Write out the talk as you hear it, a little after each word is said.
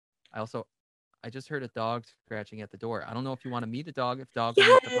I just heard a dog scratching at the door. I don't know if you want to meet a dog, if dog will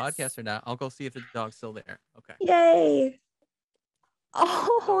meet the Yes. podcast or not. I'll go see if the dog's still there. Okay. Yay.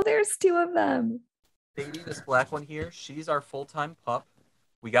 Oh, So, there's two of them. Baby, this black one here, she's our full-time pup.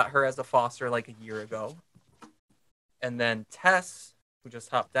 We got her as a foster like a year ago. And then Tess, who just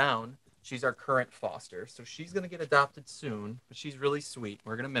hopped down, she's our current foster. So she's going to get adopted soon, but she's really sweet.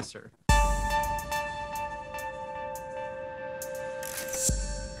 We're going to miss her.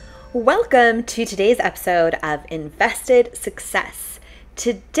 Welcome to today's episode of Invested Success.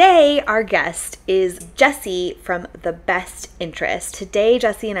 Today, our guest is Jessie from The Best Interest. Today,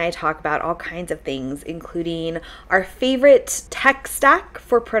 Jessie and I talk about all kinds of things, including our favorite tech stack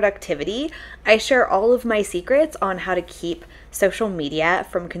for productivity. I share all of my secrets on how to keep social media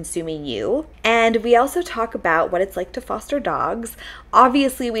from consuming you. And we also talk about what it's like to foster dogs.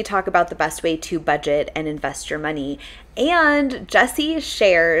 Obviously, we talk about the best way to budget and invest your money. And Jessie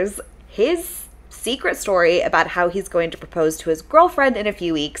shares his secret story about how he's going to propose to his girlfriend in a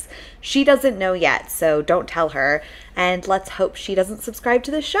few weeks. She doesn't know yet, so don't tell her. And let's hope she doesn't subscribe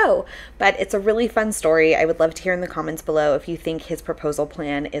to the show. But it's a really fun story. I would love to hear in the comments below if you think his proposal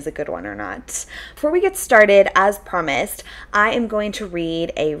plan is a good one or not. Before we get started, as promised, I am going to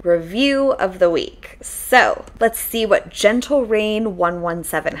read a review of the week. So let's see what Gentle Rain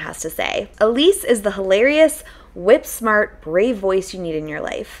 117 has to say. Elise is the hilarious, whip-smart, brave voice you need in your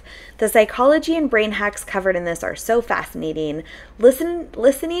life. The psychology and brain hacks covered in this are so fascinating.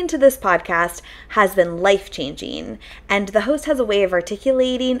 Listening to this podcast has been life-changing, and the host has a way of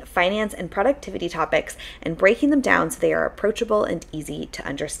articulating finance and productivity topics and breaking them down so they are approachable and easy to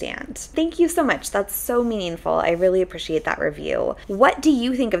understand. Thank you so much. That's so meaningful. I really appreciate that review. What do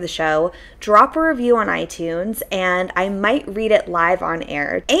you think of the show? Drop a review on iTunes, and I might read it live on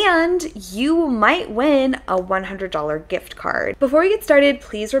air, and you might win a $100 gift card. Before we get started,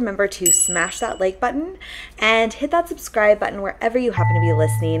 please remember to smash that like button and hit that subscribe button wherever you happen to be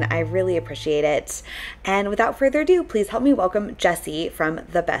listening. I really appreciate it. And without further ado, please help me welcome Jessie from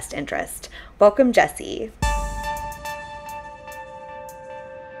The Best Interest. Welcome, Jessie.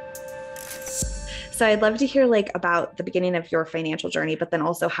 So I'd love to hear about the beginning of your financial journey, but then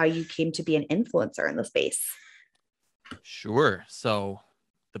also how you came to be an influencer in the space. Sure. So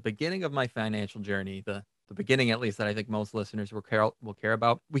the beginning of my financial journey, the beginning at least that I think most listeners will care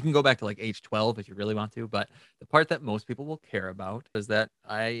about. We can go back to like age 12 if you really want to, but the part that most people will care about is that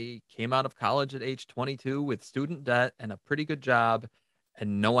I came out of college at age 22 with student debt and a pretty good job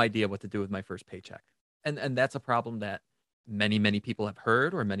and no idea what to do with my first paycheck. And that's a problem that many people have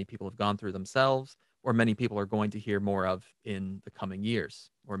heard, or many people have gone through themselves, or many people are going to hear more of in the coming years,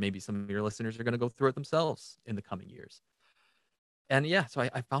 or maybe some of your listeners are going to go through it themselves in the coming years. And yeah, so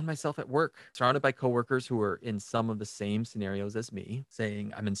I found myself at work surrounded by coworkers who were in some of the same scenarios as me,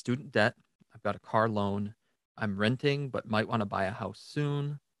 saying, I'm in student debt, I've got a car loan, I'm renting, but might want to buy a house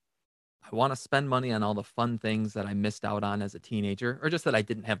soon. I want to spend money on all the fun things that I missed out on as a teenager, or just that I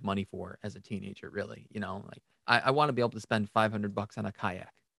didn't have money for as a teenager, really. Like I want to be able to spend $500 on a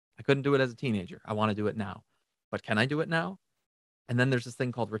kayak. I couldn't do it as a teenager. I want to do it now. But can I do it now? And then there's this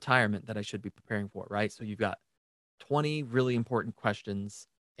thing called retirement that I should be preparing for, right? So you've got 20 really important questions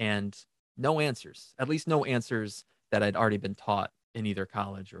and no answers, at least no answers that I'd already been taught in either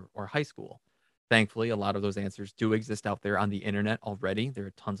college or high school. Thankfully, a lot of those answers do exist out there on the internet already. There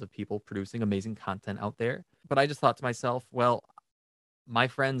are tons of people producing amazing content out there. But I just thought to myself, well, my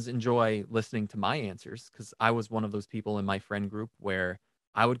friends enjoy listening to my answers because I was one of those people in my friend group where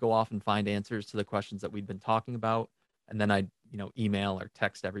I would go off and find answers to the questions that we'd been talking about. And then I'd, email or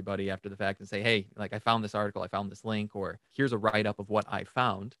text everybody after the fact and say, hey, like I found this article, I found this link, or here's a write up of what I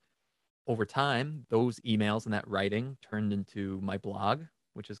found. Over time, those emails and that writing turned into my blog,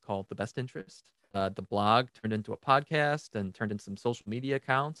 which is called The Best Interest. The blog turned into a podcast and turned into some social media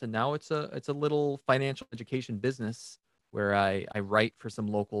accounts. And now it's a little financial education business where I write for some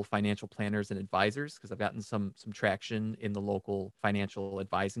local financial planners and advisors because I've gotten some traction in the local financial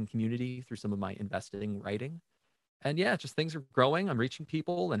advising community through some of my investing writing. And yeah, just things are growing. I'm reaching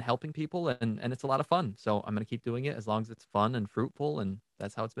people and helping people, and it's a lot of fun. So I'm going to keep doing it as long as it's fun and fruitful. And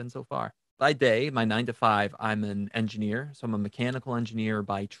that's how it's been so far. By day, my 9 to 5, I'm an engineer. So I'm a mechanical engineer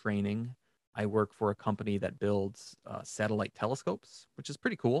by training. I work for a company that builds satellite telescopes, which is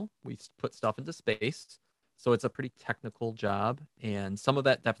pretty cool. We put stuff into space. So it's a pretty technical job. And some of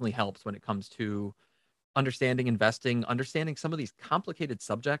that definitely helps when it comes to understanding investing, understanding some of these complicated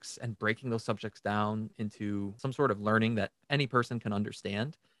subjects and breaking those subjects down into some sort of learning that any person can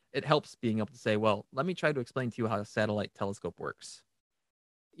understand. It helps being able to say, well, let me try to explain to you how a satellite telescope works.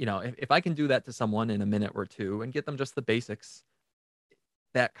 If I can do that to someone in a minute or two and get them just the basics,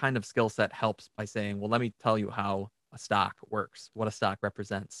 that kind of skill set helps by saying, well, let me tell you how a stock works, what a stock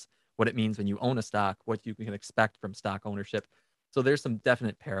represents, what it means when you own a stock, what you can expect from stock ownership. So there's some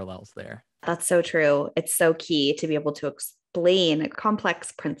definite parallels there. That's so true. It's so key to be able to explain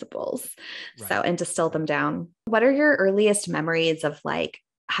complex principles. So, Right. and distill them Right. down. What are your earliest memories of like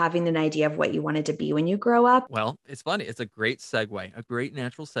having an idea of what you wanted to be when you grow up? Well, it's funny. It's a great segue, a great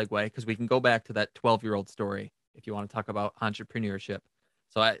natural segue, because we can go back to that 12-year-old story if you want to talk about entrepreneurship.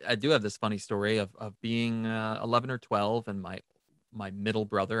 So I do have this funny story of being 11 or 12, and my middle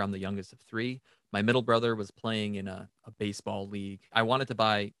brother, I'm the youngest of three. My middle brother was playing in a baseball league. I wanted to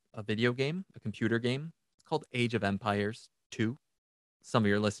buy a video game, a computer game. It's called Age of Empires 2. Some of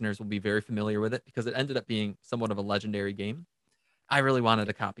your listeners will be very familiar with it because it ended up being somewhat of a legendary game. I really wanted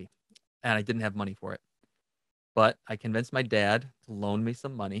a copy, and I didn't have money for it. But I convinced my dad to loan me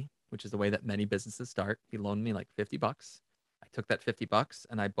some money, which is the way that many businesses start. He loaned me like 50 bucks. I took that 50 bucks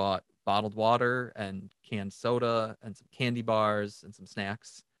and I bought bottled water and canned soda and some candy bars and some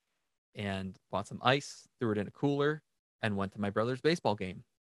snacks and bought some ice, threw it in a cooler, and went to my brother's baseball game.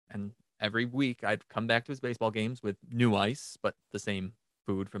 And every week I'd come back to his baseball games with new ice, but the same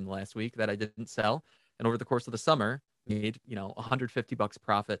food from the last week that I didn't sell. And over the course of the summer, made, 150 bucks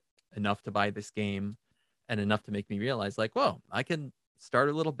profit, enough to buy this game and enough to make me realize like, whoa, I can start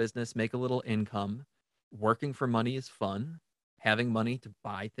a little business, make a little income. Working for money is fun. Having money to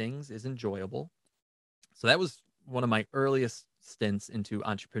buy things is enjoyable. So that was one of my earliest stints into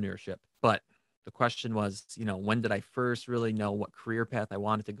entrepreneurship. But the question was, when did I first really know what career path I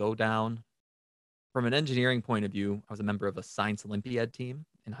wanted to go down? From an engineering point of view, I was a member of a science Olympiad team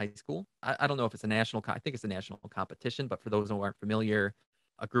in high school. I don't know if it's a I think it's a national competition, but for those who aren't familiar,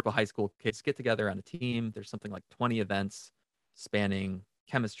 a group of high school kids get together on a team. There's something like 20 events spanning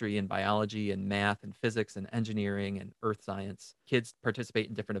chemistry and biology and math and physics and engineering and earth science. Kids participate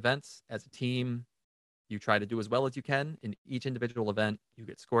in different events as a team. You try to do as well as you can in each individual event. You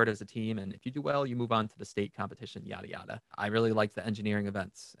get scored as a team. And if you do well, you move on to the state competition, yada, yada. I really liked the engineering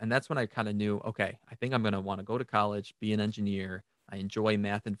events. And that's when I kind of knew, okay, I think I'm going to want to go to college, be an engineer. I enjoy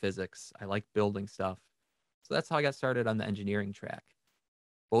math and physics. I like building stuff. So that's how I got started on the engineering track.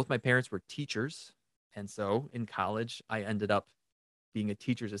 Both my parents were teachers. And so in college, I ended up being a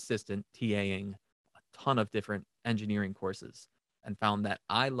teacher's assistant, TAing a ton of different engineering courses and found that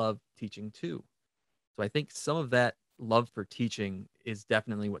I love teaching too. So I think some of that love for teaching is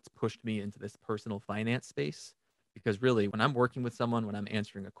definitely what's pushed me into this personal finance space. Because really, when I'm working with someone, when I'm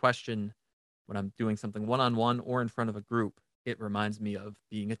answering a question, when I'm doing something one on one or in front of a group, it reminds me of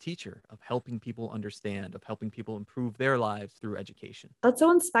being a teacher, of helping people understand, of helping people improve their lives through education. That's so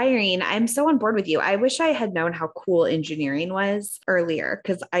inspiring. I'm so on board with you. I wish I had known how cool engineering was earlier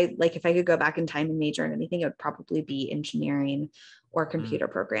because I like if I could go back in time and major in anything, it would probably be engineering or Mm. computer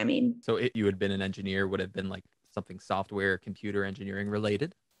programming. So if you had been an engineer, would have been like something software, computer engineering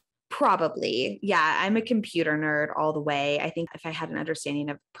related? Probably. Yeah, I'm a computer nerd all the way. I think if I had an understanding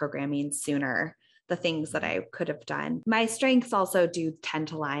of programming sooner, the things that Mhm. I could have done. My strengths also do tend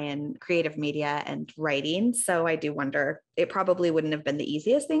to lie in creative media and writing. So I do wonder, it probably wouldn't have been the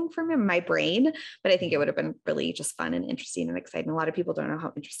easiest thing for me, my brain, but I think it Mhm. would have been really just fun and interesting and exciting. A lot of people don't know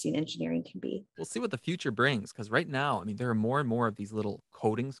how interesting engineering can be. We'll see what the future brings because right now, I mean, there are more and more of these little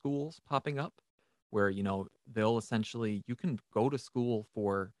coding schools popping up where, they'll essentially, you can go to school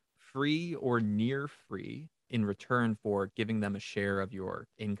for free or near free in return for giving them a share of your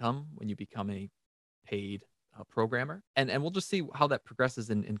income when you become a paid programmer. And we'll just see how that progresses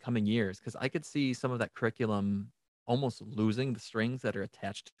in coming years because I could see some of that curriculum almost losing the strings that are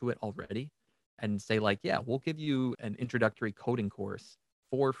attached to it already and say, like, yeah, we'll give you an introductory coding course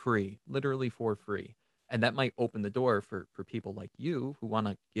for free, literally for free. And that might open the door for people like you who want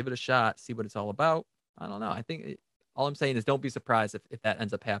to give it a shot, see what it's all about. I don't know. All I'm saying is don't be surprised if that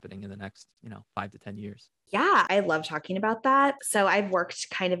ends up happening in the next, 5 to 10 years. Yeah, I love talking about that. So I've worked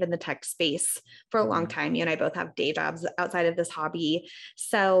kind of in the tech space for a long Mhm. time. You and I both have day jobs outside of this hobby.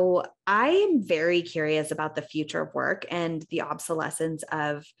 So I am very curious about the future of work and the obsolescence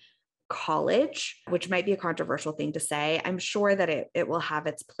of college, which might be a controversial thing to say. I'm sure that it will have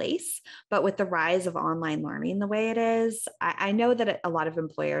its place, but with the rise of online learning the way it is, I know that a lot of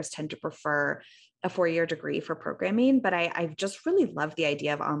employers tend to prefer a 4-year degree for programming, but I just really love the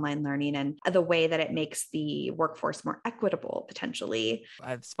idea of online learning and the way that it makes the workforce more equitable potentially.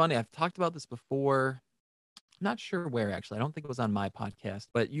 It's funny. I've talked about this before. I'm not sure where actually. I don't think it was on my podcast,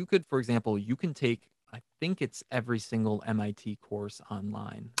 but you could, for example, you can take, I think it's every single MIT course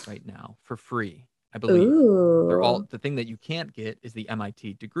online right now for free, I believe. They're all, Ooh. the thing that you can't get is the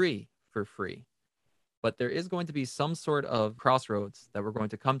MIT degree for free. But there is going to be some sort of crossroads that we're going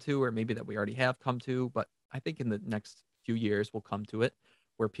to come to, or maybe that we already have come to. But I think in the next few years, we'll come to it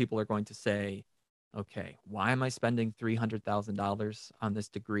where people are going to say, okay, why am I spending $300,000 on this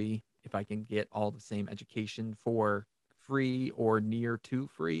degree if I can get all the same education for free or near to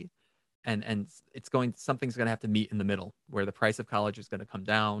free? And something's going to have to meet in the middle where the price of college is going to come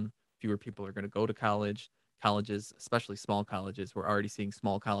down. Fewer people are going to go to college. Colleges, especially small colleges, we're already seeing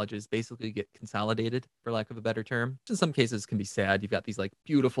small colleges basically get consolidated, for lack of a better term, which in some cases can be sad. You've got these like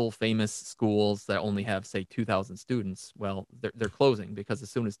beautiful famous schools that only have, say, 2,000 students. Well, they're closing because as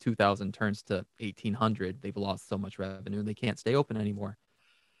soon as 2,000 turns to 1,800, they've lost so much revenue and they can't stay open anymore.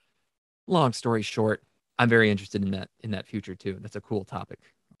 Long story short, I'm very interested in that future too. That's a cool topic.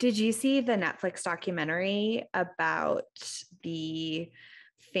 Did you see the Netflix documentary about the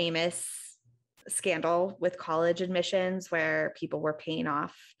famous scandal with college admissions where people were paying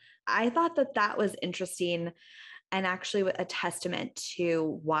off? I thought that was interesting and actually a testament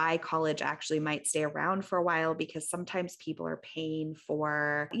to why college actually might stay around for a while, because sometimes people are paying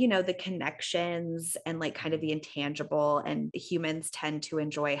for, the connections and like kind of the intangible, and humans tend to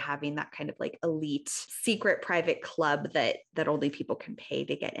enjoy having that kind of like elite secret private club that only people can pay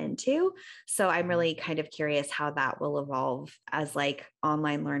to get into. So I'm really kind of curious how that will evolve as like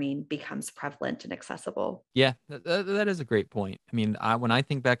online learning becomes prevalent and accessible. Yeah, that is a great point. I mean, when I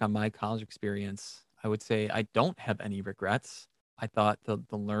think back on my college experience, I would say I don't have any regrets. I thought the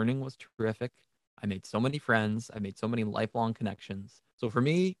learning was terrific. I made so many friends. I made so many lifelong connections. So for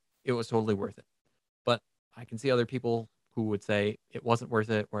me, it was totally worth it. But I can see other people who would say it wasn't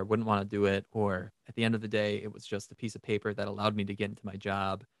worth it, or I wouldn't want to do it, or at the end of the day, it was just a piece of paper that allowed me to get into my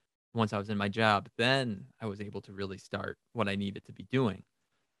job. Once I was in my job, then I was able to really start what I needed to be doing.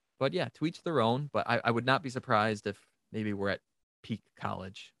 But yeah, to each their own. But I would not be surprised if maybe we're at peak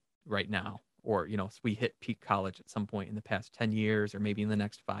college right now, or, we hit peak college at some point in the past 10 years, or maybe in the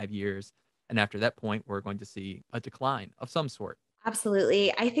next 5 years. And after that point, we're going to see a decline of some sort.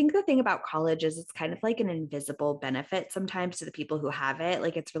 Absolutely. I think the thing about college is it's kind of like an invisible benefit sometimes to the people who have it.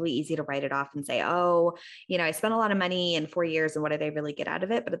 Like it's really easy to write it off and say, oh, I spent a lot of money in 4 years and what did I really get out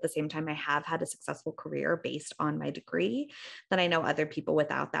of it? But at the same time, I have had a successful career based on my degree that I know other people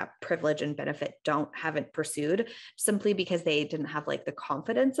without that privilege and benefit haven't pursued, simply because they didn't have like the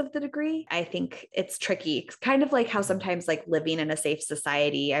confidence of the degree. I think it's tricky. It's kind of like how sometimes like living in a safe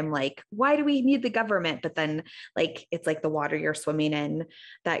society, I'm like, why do we need the government? But then like, it's like the water you're swimming in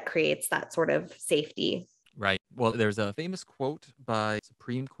that creates that sort of safety. Right. Well, there's a famous quote by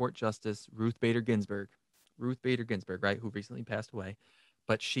Supreme Court Justice Ruth Bader Ginsburg. Ruth Bader Ginsburg, right, who recently passed away.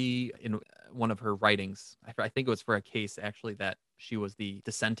 But she, in one of her writings, I think it was for a case actually that she was the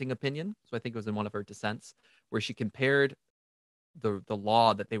dissenting opinion. So I think it was in one of her dissents where she compared the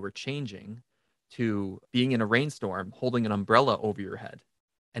law that they were changing to being in a rainstorm, holding an umbrella over your head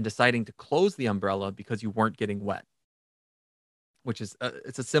and deciding to close the umbrella because you weren't getting wet, which is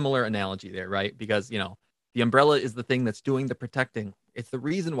it's a similar analogy there, right? Because, the umbrella is the thing that's doing the protecting. It's the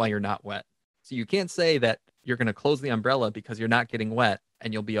reason why you're not wet. So you can't say that you're going to close the umbrella because you're not getting wet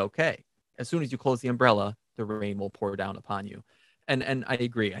and you'll be okay. As soon as you close the umbrella, the rain will pour down upon you. And I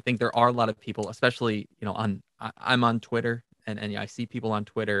agree. I think there are a lot of people, especially, I'm on Twitter, and I see people on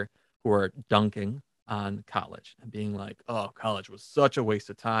Twitter who are dunking on college and being like, oh, college was such a waste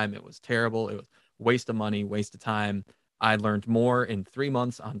of time. It was terrible. It was waste of money, waste of time. I learned more in 3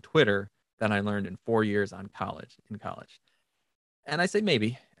 months on Twitter than I learned in 4 years in college. And I say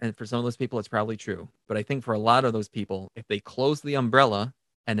maybe, and for some of those people, it's probably true. But I think for a lot of those people, if they closed the umbrella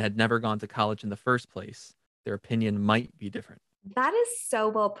and had never gone to college in the first place, their opinion might be different. That is so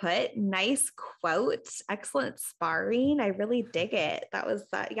well put. Nice quote. Excellent sparring. I really dig it. That was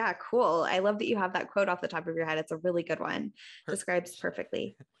yeah, cool. I love that you have that quote off the top of your head. It's a really good one. Describes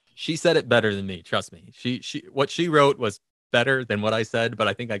perfectly. She said it better than me. Trust me. What she wrote was better than what I said, but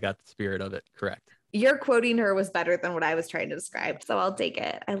I think I got the spirit of it correct. Your quoting her was better than what I was trying to describe. So I'll take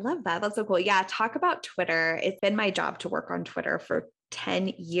it. I love that. That's so cool. Yeah. Talk about Twitter. It's been my job to work on Twitter for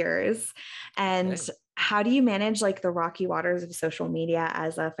 10 years. And Okay. how do you manage like the rocky waters of social media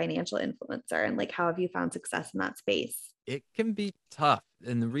as a financial influencer? And like, how have you found success in that space? It can be tough.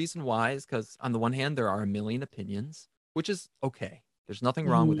 And the reason why is because, on the one hand, there are a million opinions, which is okay. There's nothing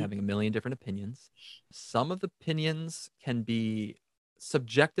wrong with Mhm. having a million different opinions. Some of the opinions can be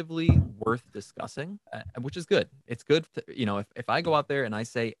subjectively worth discussing, which is good. It's good to, if I go out there and I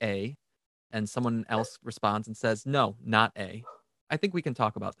say A and someone else responds and says, no, not A, I think we can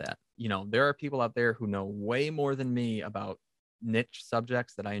talk about that. There are people out there who know way more than me about niche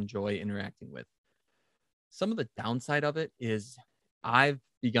subjects that I enjoy interacting with. Some of the downside of it is I've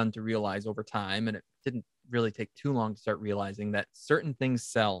begun to realize over time, and it didn't really take too long to start realizing that certain things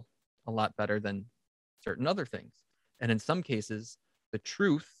sell a lot better than certain other things. And in some cases, the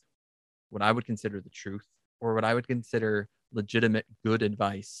truth, what I would consider the truth, or what I would consider legitimate good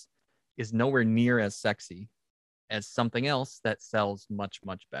advice, is nowhere near as sexy as something else that sells much,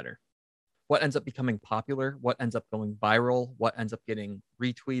 much better. What ends up becoming popular, what ends up going viral, what ends up getting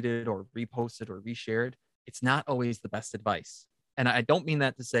retweeted or reposted or reshared, it's not always the best advice. And I don't mean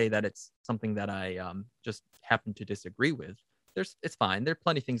that to say that it's something that I just happen to disagree with. It's fine. There are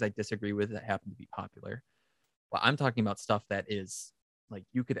plenty of things I disagree with that happen to be popular. But I'm talking about stuff that is like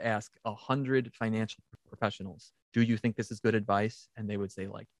you could ask 100 financial professionals, do you think this is good advice? And they would say,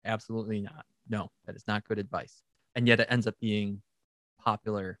 like, absolutely not. No, that is not good advice. And yet it ends up being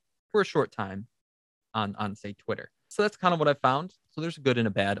popular for a short time on say Twitter. So that's kind of what I found. So there's a good and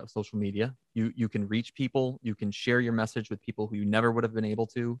a bad of social media. You can reach people, you can share your message with people who you never would have been able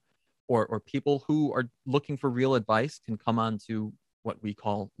to, or people who are looking for real advice can come on to what we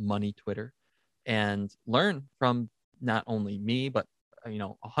call money Twitter and learn from not only me, but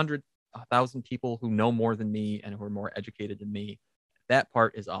 100, 1,000 people who know more than me and who are more educated than me. That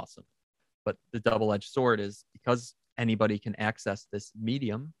part is awesome. But the double-edged sword is because anybody can access this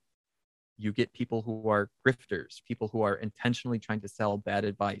medium, you get people who are grifters, people who are intentionally trying to sell bad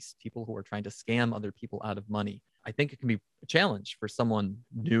advice, people who are trying to scam other people out of money. I think it can be a challenge for someone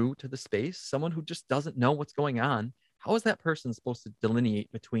new to the space, someone who just doesn't know what's going on. How is that person supposed to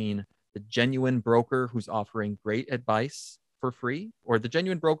delineate between the genuine broker who's offering great advice for free or the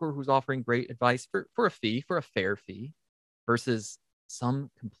genuine broker who's offering great advice for a fee, for a fair fee, versus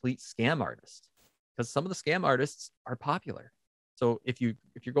some complete scam artist? Because some of the scam artists are popular. So if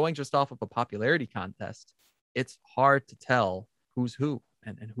you're going just off of a popularity contest, it's hard to tell who's who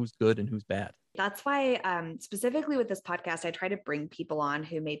and who's good and who's bad. That's why specifically with this podcast, I try to bring people on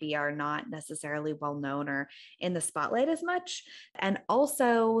who maybe are not necessarily well known or in the spotlight as much. And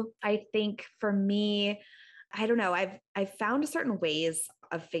also, I think for me, I don't know, I've found certain ways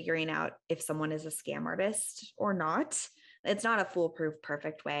of figuring out if someone is a scam artist or not. It's not a foolproof,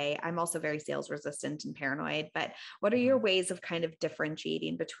 perfect way. I'm also very sales resistant and paranoid, but what are your ways of kind of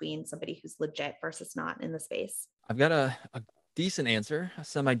differentiating between somebody who's legit versus not in the space? I've got a decent answer, a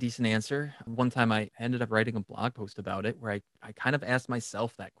semi-decent answer. One time I ended up writing a blog post about it where I kind of asked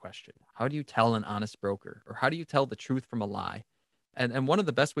myself that question. How do you tell an honest broker? Or how do you tell the truth from a lie? And one of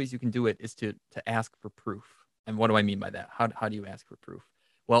the best ways you can do it is to ask for proof. And what do I mean by that? How do you ask for proof?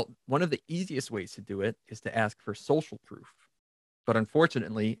 Well, one of the easiest ways to do it is to ask for social proof. But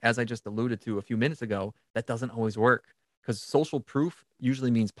unfortunately, as I just alluded to a few minutes ago, that doesn't always work because social proof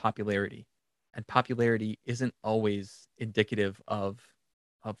usually means popularity. And popularity isn't always indicative of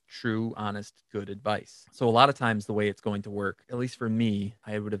true, honest, good advice. So a lot of times the way it's going to work, at least for me,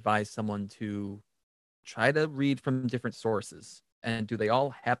 I would advise someone to try to read from different sources. And do they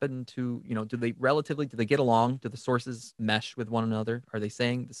all happen to, do they get along? Do the sources mesh with one another? Are they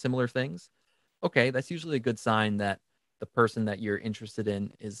saying similar things? Okay, that's usually a good sign that the person that you're interested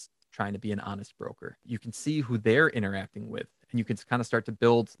in is trying to be an honest broker. You can see who they're interacting with, and you can kind of start to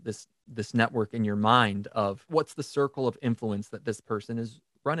build this network in your mind of what's the circle of influence that this person is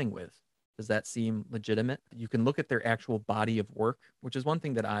running with. Does that seem legitimate? You can look at their actual body of work, which is one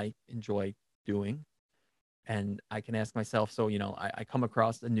thing that I enjoy doing. And I can ask myself, so, I come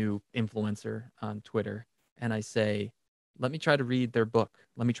across a new influencer on Twitter and I say, let me try to read their book.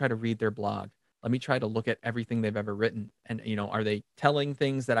 Let me try to read their blog. Let me try to look at everything they've ever written. And, are they telling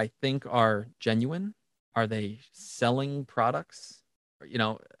things that I think are genuine? Are they selling products?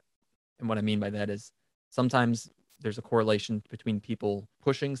 And what I mean by that is sometimes there's a correlation between people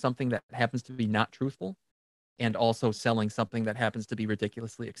pushing something that happens to be not truthful and also selling something that happens to be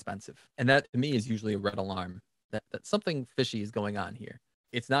ridiculously expensive. And that to me is usually a red alarm that something fishy is going on here.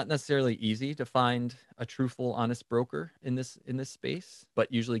 It's not necessarily easy to find a truthful, honest broker in this space,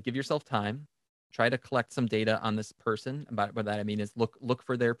 but usually give yourself time. Try to collect some data on this person. And by what that I mean is look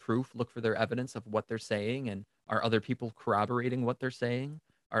for their proof, look for their evidence of what they're saying, and are other people corroborating what they're saying?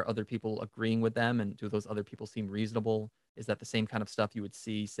 Are other people agreeing with them? And do those other people seem reasonable? Is that the same kind of stuff you would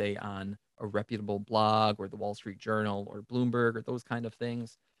see, say, on a reputable blog or the Wall Street Journal or Bloomberg or those kind of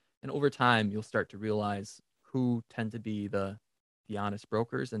things? And over time, you'll start to realize who tend to be the the honest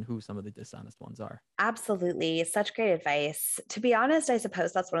brokers and who some of the dishonest ones are. Absolutely. Such great advice. To be honest, I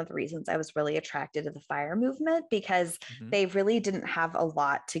suppose that's one of the reasons I was really attracted to the FIRE movement because Mhm. they really didn't have a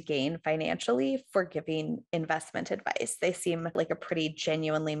lot to gain financially for giving investment advice. They seem like a pretty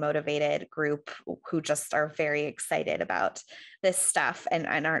genuinely motivated group who just are very excited about this stuff and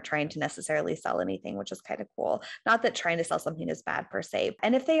aren't trying to necessarily sell anything, which is kind of cool. Not that trying to sell something is bad per se.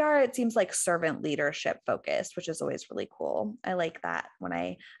 And if they are, it seems like servant leadership focused, which is always really cool. I like that when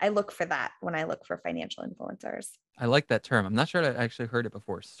I look for that when I look for financial influencers. I like that term. I'm not sure I actually heard it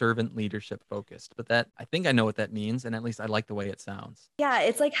before, servant leadership focused, but that I think I know what that means. And at least I like the way it sounds. Yeah,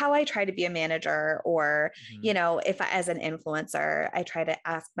 it's like how I try to be a manager or, Mhm. if as an influencer, I try to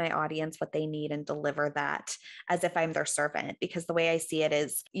ask my audience what they need and deliver that as if I'm their servant. Because the way I see it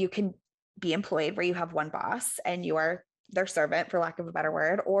is you can be employed where you have one boss and you are their servant, for lack of a better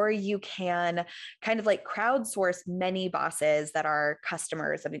word, or you can kind of like crowdsource many bosses that are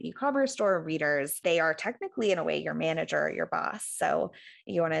customers of an e-commerce store, readers. They are technically, in a way, your manager or your boss. So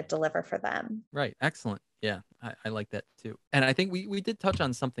you want to deliver for them. Right. Excellent. Yeah, I like that too. And I think we did touch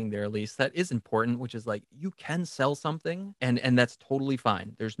on something there, at least that is important, which is like you can sell something and that's totally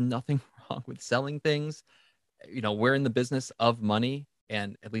fine. There's nothing wrong with selling things. We're in the business of money.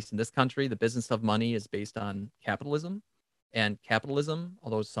 And at least in this country, the business of money is based on capitalism. And capitalism,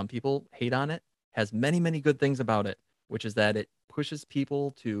 although some people hate on it, has many, many good things about it, which is that it pushes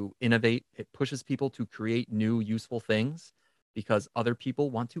people to innovate. It pushes people to create new, useful things because other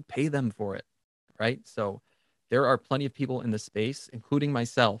people want to pay them for it, right? So there are plenty of people in the space, including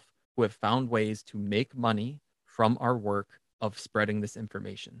myself, who have found ways to make money from our work of spreading this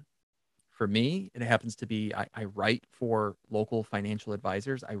information. For me, it happens to be I write for local financial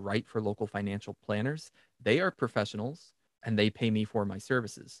advisors. I write for local financial planners. They are professionals and they pay me for my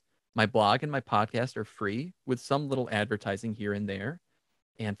services. My blog and my podcast are free with some little advertising here and there.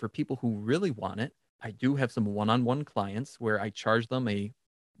 And for people who really want it, I do have some one on one clients where I charge them a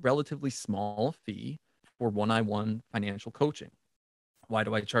relatively small fee for one on one financial coaching. Why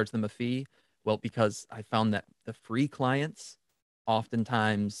do I charge them a fee? Well, because I found that the free clients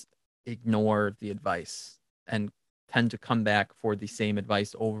oftentimes ignore the advice and tend to come back for the same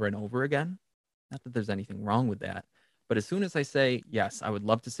advice over and over again. Not that there's anything wrong with that, but as soon as I say, yes, I would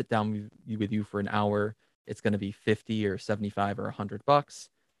love to sit down with you for an hour, it's going to be 50 or 75 or $100.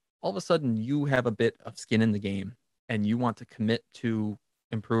 All of a sudden, you have a bit of skin in the game and you want to commit to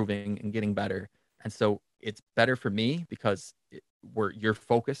improving and getting better. And so it's better for me because you're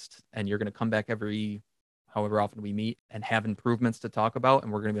focused and you're going to come back every however often we meet and have improvements to talk about,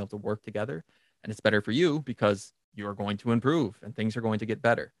 and we're going to be able to work together. And it's better for you because you're going to improve and things are going to get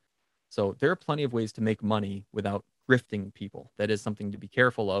better. So there are plenty of ways to make money without grifting people. That is something to be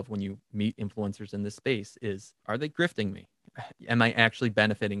careful of when you meet influencers in this space is, are they grifting me? Am I actually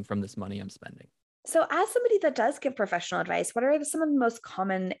benefiting from this money I'm spending? So, as somebody that does give professional advice, what are some of the most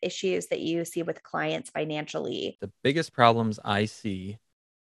common issues that you see with clients financially? The biggest problems I see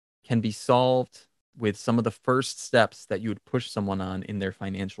can be solved with some of the first steps that you would push someone on in their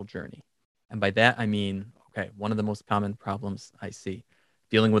financial journey. And by that, I mean, okay, one of the most common problems I see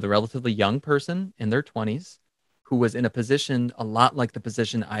dealing with a relatively young person in their 20s who was in a position a lot like the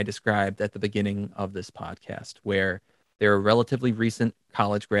position I described at the beginning of this podcast, where they're a relatively recent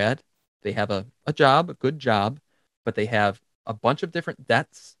college grad. They have a job, a good job, but they have a bunch of different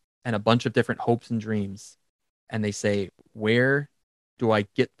debts and a bunch of different hopes and dreams. And they say, where do I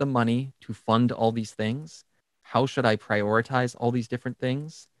get the money to fund all these things? How should I prioritize all these different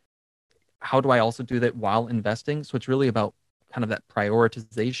things? How do I also do that while investing? So it's really about kind of that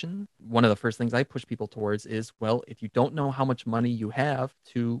prioritization. One of the first things I push people towards is, well, if you don't know how much money you have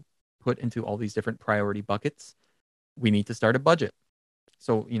to put into all these different priority buckets, we need to start a budget.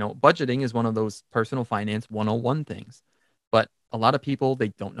 So, budgeting is one of those personal finance 101 things. But a lot of people, they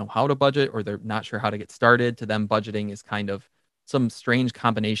don't know how to budget or they're not sure how to get started. To them, budgeting is kind of some strange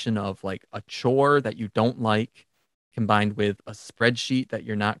combination of like a chore that you don't like, combined with a spreadsheet that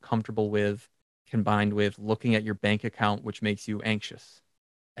you're not comfortable with, combined with looking at your bank account, which makes you anxious.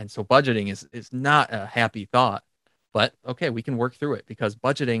 And so budgeting is not a happy thought. But okay, we can work through it because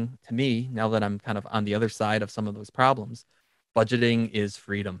budgeting, to me, now that I'm kind of on the other side of some of those problems, budgeting is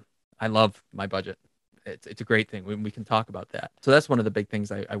freedom. I love my budget. It's a great thing. We can talk about that. So that's one of the big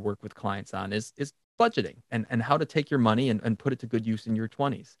things I work with clients on is budgeting and how to take your money and put it to good use in your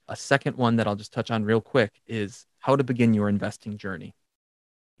 20s. A second one that I'll just touch on real quick is how to begin your investing journey.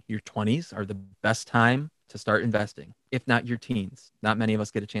 Your 20s are the best time to start investing, if not your teens. Not many of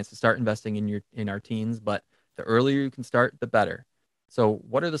us get a chance to start investing in our teens, but the earlier you can start, the better. So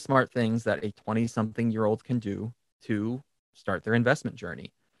what are the smart things that a 20 something year old can do to start their investment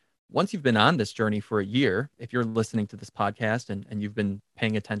journey. Once you've been on this journey for a year, if you're listening to this podcast and you've been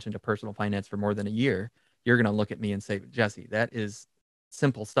paying attention to personal finance for more than a year, you're going to look at me and say, Jesse, that is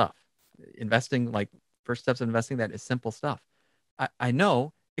simple stuff. Investing, like first steps of investing, that is simple stuff. I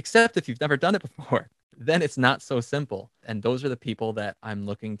know, except if you've never done it before, then it's not so simple. And those are the people that I'm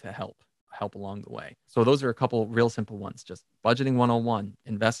looking to help along the way. So those are a couple real simple ones, just budgeting 101,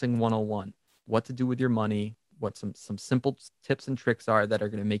 investing 101, what to do with your money, what some simple tips and tricks are that are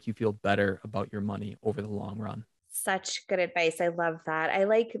going to make you feel better about your money over the long run. Such good advice. I love that. I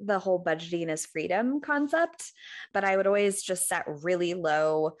like the whole budgeting as freedom concept, but I would always just set really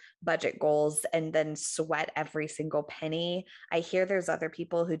low budget goals and then sweat every single penny. I hear there's other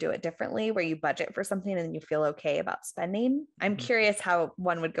people who do it differently where you budget for something and then you feel okay about spending. I'm curious how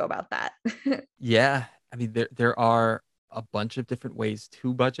one would go about that. Yeah, I mean there are a bunch of different ways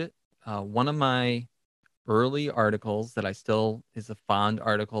to budget. One of my early articles that I still is a fond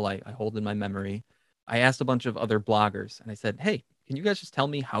article I hold in my memory. I asked a bunch of other bloggers and I said, hey, can you guys just tell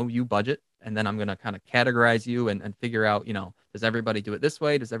me how you budget? And then I'm going to kind of categorize you and figure out, does everybody do it this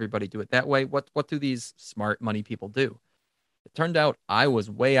way? Does everybody do it that way? What do these smart money people do? It turned out I was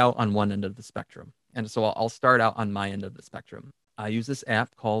way out on one end of the spectrum. And so I'll start out on my end of the spectrum. I use this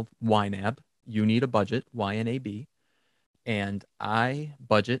app called YNAB. You need a budget, YNAB. And I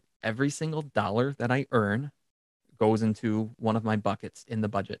budget every single dollar that I earn goes into one of my buckets in the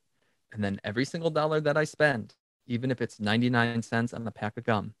budget. And then every single dollar that I spend, even if it's 99 cents on a pack of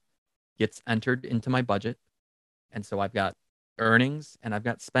gum, gets entered into my budget. And so I've got earnings and I've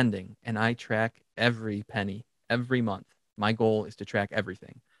got spending, and I track every penny every month. My goal is to track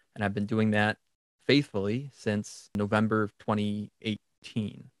everything. And I've been doing that faithfully since November of 2018.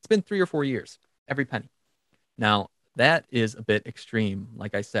 It's been 3 or 4 years, every penny. Now, that is a bit extreme.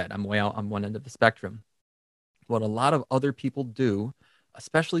 Like I said, I'm way out on one end of the spectrum. What a lot of other people do,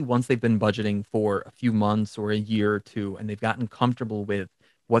 especially once they've been budgeting for a few months or a year or two, and they've gotten comfortable with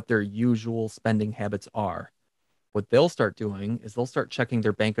what their usual spending habits are, what they'll start doing is they'll start checking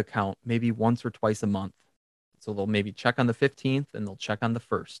their bank account maybe once or twice a month. So they'll maybe check on the 15th and they'll check on the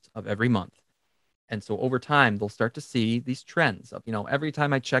 1st of every month. And so over time, they'll start to see these trends of, every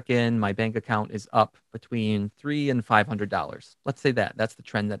time I check in, my bank account is up between $300 and $500. Let's say that's the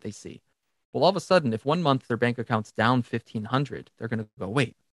trend that they see. Well, all of a sudden, if one month their bank account's down 1,500, they're going to go,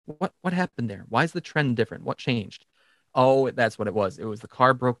 wait, what happened there? Why is the trend different? What changed? Oh, that's what it was. It was the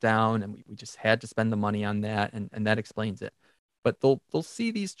car broke down and we just had to spend the money on that. And that explains it. But they'll see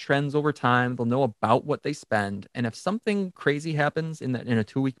these trends over time. They'll know about what they spend. And if something crazy happens in a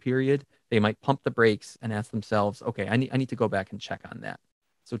 2-week period, they might pump the brakes and ask themselves, okay, I need to go back and check on that.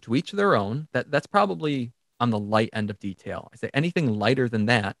 So to each their own, that's probably on the light end of detail. I say anything lighter than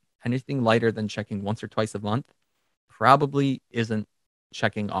that, anything lighter than checking once or twice a month, probably isn't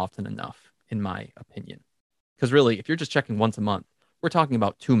checking often enough, in my opinion. Because really, if you're just checking once a month, we're talking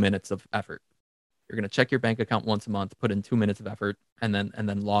about 2 minutes of effort. You're going to check your bank account once a month, put in 2 minutes of effort, and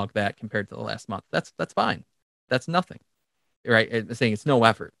then log that compared to the last month. That's fine. That's nothing, right? I'm saying it's no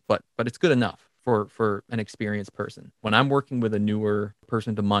effort, but it's good enough for an experienced person. When I'm working with a newer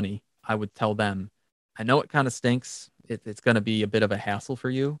person to money, I would tell them, I know it kind of stinks. It's going to be a bit of a hassle for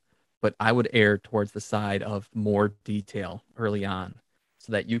you, but I would err towards the side of more detail early on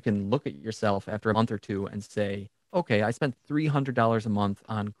so that you can look at yourself after a month or two and say, okay, I spent $300 a month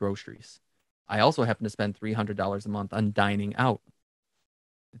on groceries. I also happen to spend $300 a month on dining out.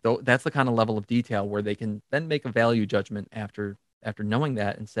 Though that's the kind of level of detail where they can then make a value judgment after knowing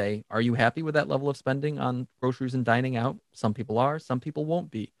that and say, are you happy with that level of spending on groceries and dining out? Some people are, some people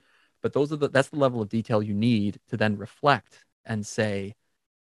won't be. But that's the level of detail you need to then reflect and say,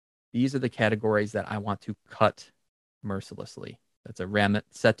 these are the categories that I want to cut mercilessly. That's a Ramit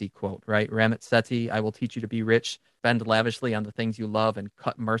Sethi quote, right? Ramit Sethi, I will teach you to be rich, spend lavishly on the things you love, and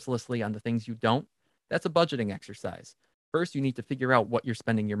cut mercilessly on the things you don't. That's a budgeting exercise. First, you need to figure out what you're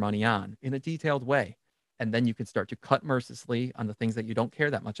spending your money on in a detailed way. And then you can start to cut mercilessly on the things that you don't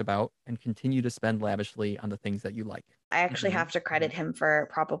care that much about and continue to spend lavishly on the things that you like. I actually have to credit him for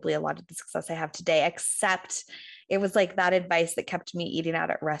probably a lot of the success I have today, except it was like that advice that kept me eating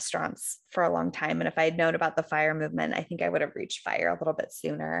out at restaurants for a long time. And if I had known about the FIRE movement, I think I would have reached FIRE a little bit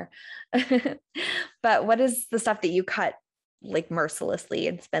sooner. But what is the stuff that you cut like mercilessly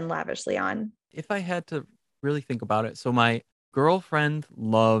and spend lavishly on? If I had to really think about it, so my girlfriend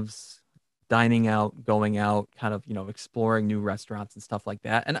loves dining out, going out, kind of, exploring new restaurants and stuff like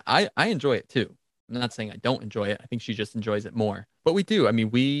that. And I enjoy it too. I'm not saying I don't enjoy it. I think she just enjoys it more. But we do. I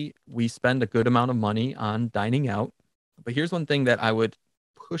mean, we spend a good amount of money on dining out. But here's one thing that I would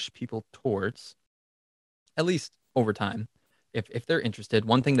push people towards, at least over time. if they're interested,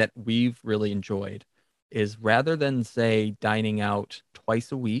 one thing that we've really enjoyed is rather than say dining out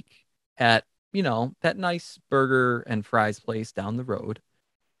twice a week at, that nice burger and fries place down the road,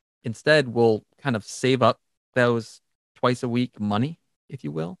 instead we'll kind of save up those twice a week money, if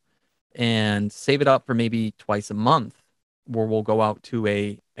you will, and save it up for maybe twice a month where we'll go out to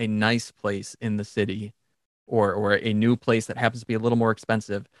a nice place in the city or a new place that happens to be a little more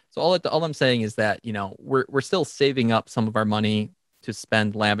expensive. So all I'm saying is that, we're still saving up some of our money to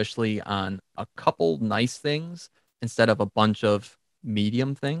spend lavishly on a couple nice things instead of a bunch of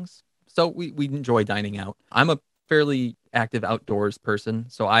medium things. So we enjoy dining out. I'm a fairly active outdoors person,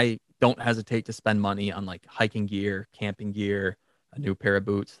 so I don't hesitate to spend money on like hiking gear, camping gear, a new pair of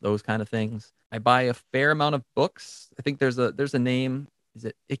boots, those kind of things. I buy a fair amount of books. I think there's a name. Is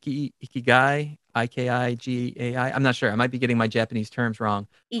it Ikigai? Ikigai? I'm not sure. I might be getting my Japanese terms wrong.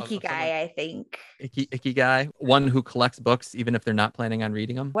 Of someone Ikigai, I think. Ikigai, one who collects books even if they're not planning on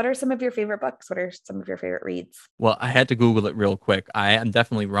reading them. What are some of your favorite books? What are some of your favorite reads? Well, I had to Google it real quick. I am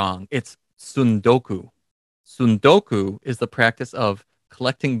definitely wrong. It's sundoku. Sundoku is the practice of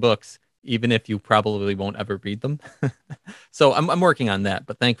collecting books, even if you probably won't ever read them. So I'm working on that,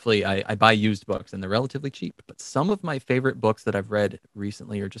 but thankfully I buy used books and they're relatively cheap. But some of my favorite books that I've read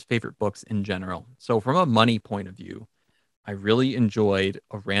recently are just favorite books in general. So from a money point of view, I really enjoyed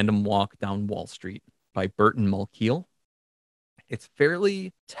A Random Walk Down Wall Street by Burton Malkiel. It's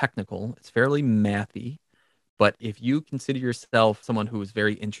fairly technical, it's fairly mathy, but if you consider yourself someone who is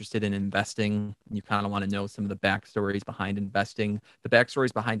very interested in investing, you kind of want to know some of the backstories behind investing, the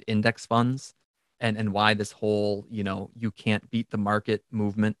backstories behind index funds, and why this whole, you can't beat the market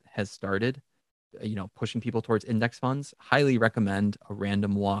movement has started, pushing people towards index funds, highly recommend A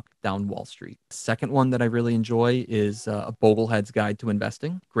Random Walk Down Wall Street. Second one that I really enjoy is A Bogleheads Guide to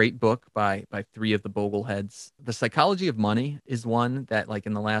Investing. Great book by three of the Bogleheads. The Psychology of Money is one that, like,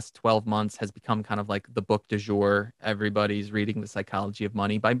 in the last 12 months has become kind of like the book du jour. Everybody's reading The Psychology of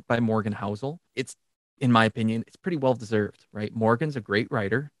Money by Morgan Housel. It's, in my opinion, it's pretty well deserved, right? Morgan's a great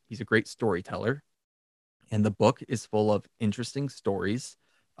writer. He's a great storyteller. And the book is full of interesting stories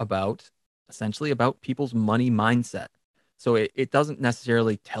about essentially about people's money mindset. So it doesn't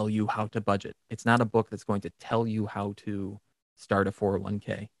necessarily tell you how to budget. It's not a book that's going to tell you how to start a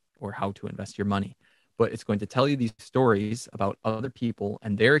 401k or how to invest your money, but it's going to tell you these stories about other people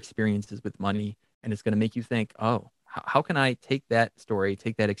and their experiences with money. And it's going to make you think, oh, how can I take that story,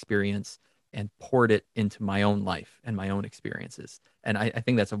 take that experience, and poured it into my own life and my own experiences. And I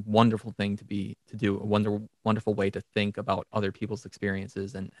think that's a wonderful thing to do, a wonderful way to think about other people's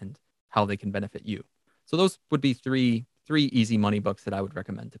experiences and how they can benefit you. So those would be three easy money books that I would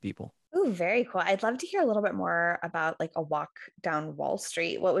recommend to people. Ooh, very cool. I'd love to hear a little bit more about like A Walk Down Wall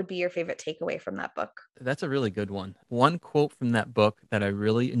Street. What would be your favorite takeaway from that book? That's a really good one. One quote from that book that I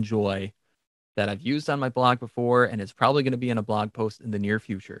really enjoy that I've used on my blog before and is probably going to be in a blog post in the near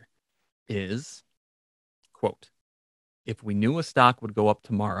future is, quote, "If we knew a stock would go up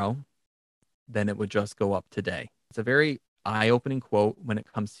tomorrow, then it would just go up today." It's a very eye-opening quote when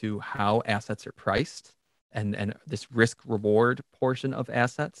it comes to how assets are priced and this risk reward portion of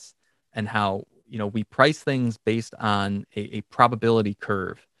assets and how, we price things based on a probability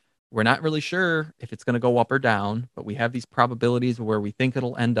curve. We're not really sure if it's going to go up or down, but we have these probabilities where we think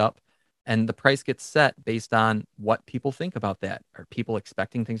it'll end up, and the price gets set based on what people think about that. Are people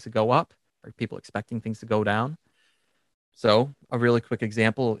expecting things to go up? Are people expecting things to go down? So a really quick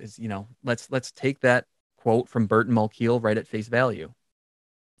example is, let's take that quote from Burton Malkiel right at face value.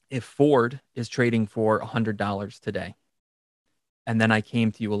 If Ford is trading for $100 today, and then I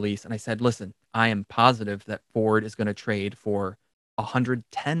came to you, Elise, and I said, listen, I am positive that Ford is going to trade for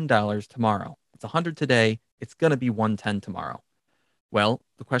 $110 tomorrow. It's 100 today. It's going to be 110 tomorrow. Well,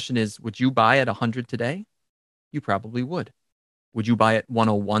 the question is, would you buy at 100 today? You probably would. Would you buy at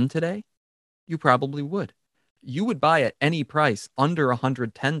 101 today? You probably would. You would buy at any price under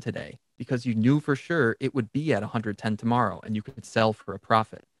 110 today because you knew for sure it would be at 110 tomorrow and you could sell for a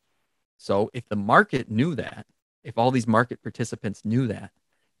profit. So if the market knew that, if all these market participants knew that,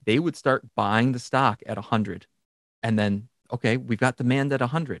 they would start buying the stock at 100. And then, okay, we've got demand at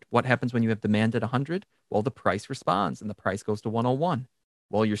 100. What happens when you have demand at 100? Well, the price responds and the price goes to 101.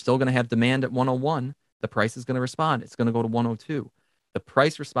 Well, you're still going to have demand at 101. The price is going to respond. It's going to go to 102. The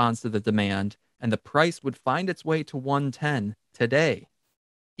price responds to the demand, and the price would find its way to 110 today,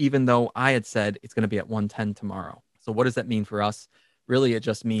 even though I had said it's going to be at 110 tomorrow. So what does that mean for us? Really, it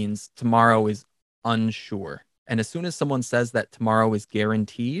just means tomorrow is unsure. And as soon as someone says that tomorrow is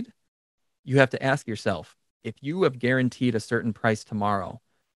guaranteed, you have to ask yourself, if you have guaranteed a certain price tomorrow,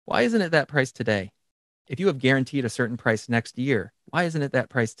 why isn't it that price today? If you have guaranteed a certain price next year, why isn't it that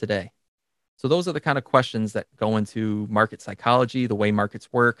price today? So those are the kind of questions that go into market psychology, the way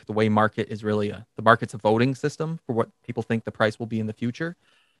markets work, the way market is really the market's a voting system for what people think the price will be in the future.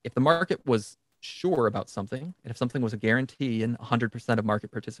 If the market was sure about something, and if something was a guarantee and 100% of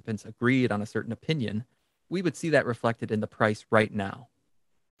market participants agreed on a certain opinion, we would see that reflected in the price right now.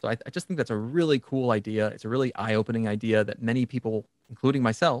 So I just think that's a really cool idea. It's a really eye-opening idea that many people, including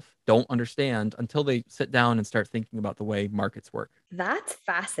myself, don't understand until they sit down and start thinking about the way markets work. That's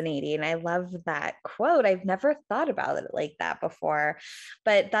fascinating. I love that quote. I've never thought about it like that before,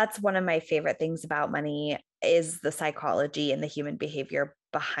 but that's one of my favorite things about money is the psychology and the human behavior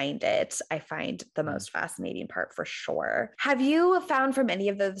behind it. I find the Mm. most fascinating part for sure. Have you found from any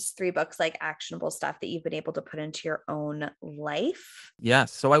of those three books like actionable stuff that you've been able to put into your own life?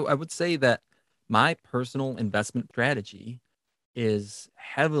 Yes. So I would say that my personal investment strategy is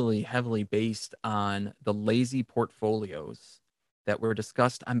heavily, heavily based on the lazy portfolios that were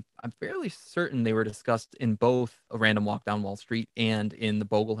discussed. I'm fairly certain they were discussed in both A Random Walk Down Wall Street and in the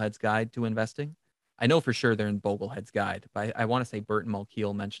Bogleheads Guide to Investing. I know for sure they're in Bogleheads Guide, but I want to say Burton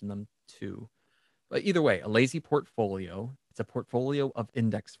Malkiel mentioned them too. But either way, a lazy portfolio, it's a portfolio of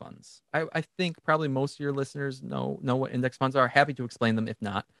index funds. I think probably most of your listeners know what index funds are. Happy to explain them if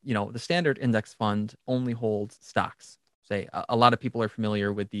not. The standard index fund only holds stocks. Say a lot of people are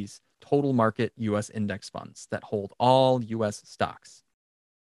familiar with these total market US index funds that hold all US stocks.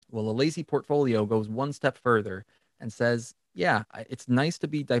 Well, a lazy portfolio goes one step further and says, yeah, it's nice to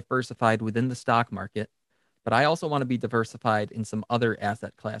be diversified within the stock market, but I also want to be diversified in some other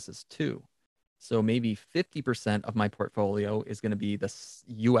asset classes too. So maybe 50% of my portfolio is going to be the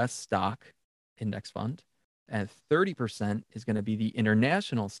US stock index fund, and 30% is going to be the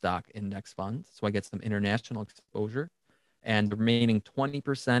international stock index fund. So I get some international exposure. And the remaining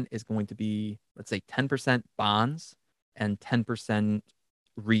 20% is going to be, let's say, 10% bonds and 10%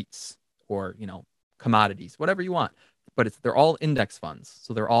 REITs or, commodities, whatever you want. But they're all index funds.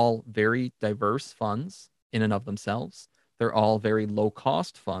 So they're all very diverse funds in and of themselves. They're all very low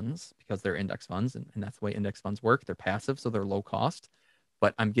cost funds because they're index funds, and that's the way index funds work. They're passive, so they're low cost.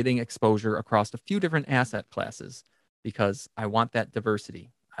 But I'm getting exposure across a few different asset classes because I want that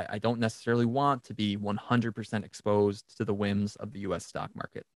diversity. I don't necessarily want to be 100% exposed to the whims of the US stock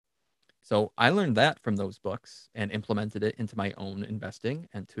market. So I learned that from those books and implemented it into my own investing.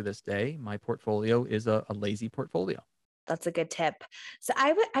 And to this day, my portfolio is a lazy portfolio. That's a good tip. So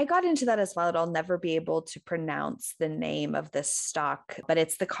I got into that as well. I'll never be able to pronounce the name of this stock, but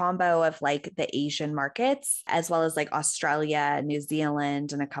it's the combo of like the Asian markets as well as like Australia, New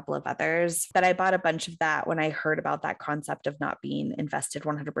Zealand, and a couple of others. But I bought a bunch of that when I heard about that concept of not being invested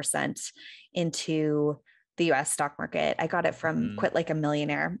 100% into the US stock market. I got it from Mm, Quit Like a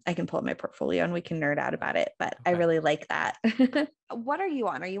Millionaire. I can pull up my portfolio and we can nerd out about it, but I okay. really like that. What are you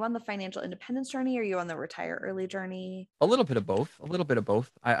on? Are you on the financial independence journey? Are you on the retire early journey? A little bit of both. A little bit of both.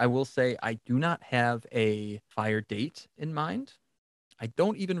 I will say I do not have a fire date in mind. I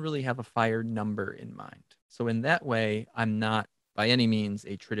don't even really have a fire number in mind. So in that way, I'm not by any means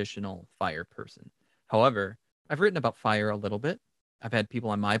a traditional fire person. However, I've written about fire a little bit. I've had people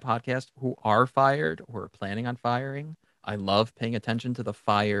on my podcast who are fired or are planning on firing. I love paying attention to the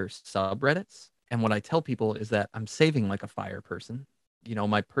fire subreddits. And what I tell people is that I'm saving like a fire person.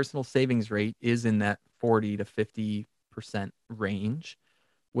 My personal savings rate is in that 40 to 50% range,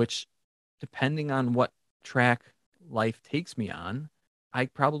 which depending on what track life takes me on, I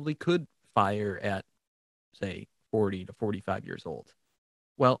probably could fire at, say, 40 to 45 years old.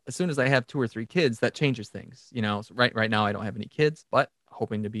 Well, as soon as I have two or three kids, that changes things. So right now I don't have any kids, but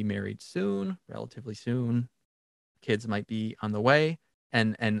hoping to be married soon, relatively soon. Kids might be on the way.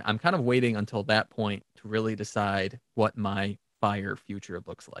 And I'm kind of waiting until that point to really decide what my fire future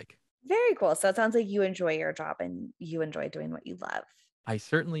looks like. Very cool. So it sounds like you enjoy your job and you enjoy doing what you love. I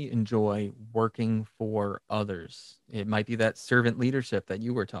certainly enjoy working for others. It might be that servant leadership that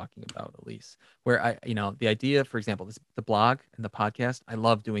you were talking about, Elise, where the idea, for example, the blog and the podcast, I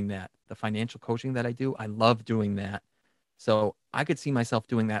love doing that. The financial coaching that I do, I love doing that. So I could see myself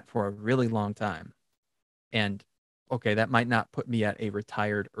doing that for a really long time. And okay, that might not put me at a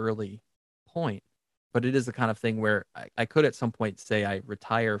retired early point, but it is the kind of thing where I could at some point say I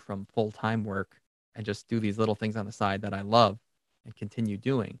retire from full-time work and just do these little things on the side that I love and continue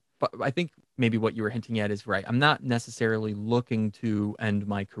doing. But I think maybe what you were hinting at is right. I'm not necessarily looking to end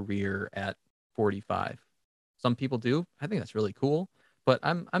my career at 45. Some people do. I think that's really cool, but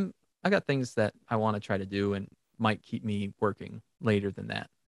I got things that I want to try to do and might keep me working later than that.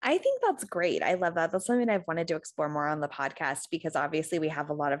 I think that's great. I love that. That's something I've wanted to explore more on the podcast because obviously we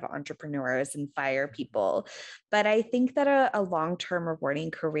have a lot of entrepreneurs and fire people, but I think that a long-term rewarding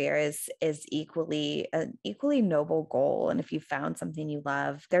career is equally an equally noble goal. And if you found something you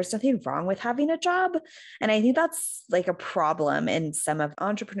love, there's nothing wrong with having a job. And I think that's like a problem in some of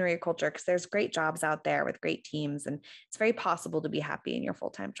entrepreneurial culture because there's great jobs out there with great teams, and it's very possible to be happy in your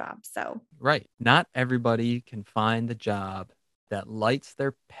full-time job. So Right. Not everybody can find the job that lights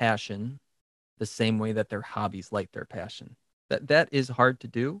their passion the same way that their hobbies light their passion. That is hard to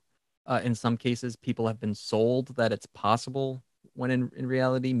do. In some cases, people have been sold that it's possible when in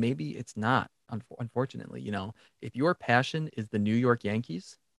reality, maybe it's not. Unfortunately, if your passion is the New York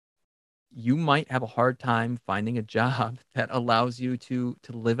Yankees, you might have a hard time finding a job that allows you to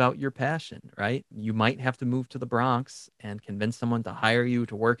live out your passion, right? You might have to move to the Bronx and convince someone to hire you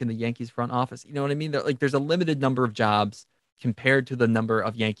to work in the Yankees front office. You know what I mean? There's a limited number of jobs compared to the number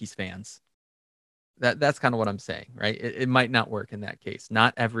of Yankees fans. That's kind of what I'm saying, right? It might not work in that case.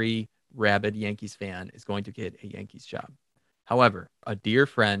 Not every rabid Yankees fan is going to get a Yankees job. However, a dear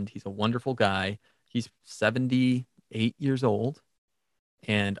friend, he's a wonderful guy. He's 78 years old.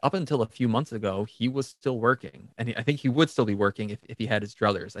 And up until a few months ago, he was still working. And I think he would still be working if he had his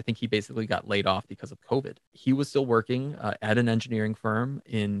druthers. I think he basically got laid off because of COVID. He was still working at an engineering firm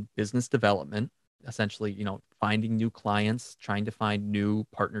in business development, essentially, finding new clients, trying to find new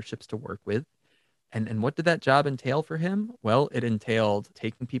partnerships to work with. And what did that job entail for him? Well, it entailed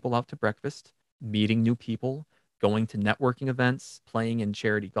taking people out to breakfast, meeting new people, going to networking events, playing in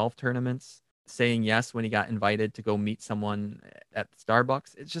charity golf tournaments, saying yes when he got invited to go meet someone at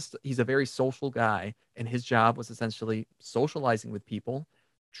Starbucks. It's just, he's a very social guy. And his job was essentially socializing with people,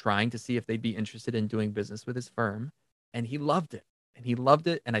 trying to see if they'd be interested in doing business with his firm. And he loved it. And he loved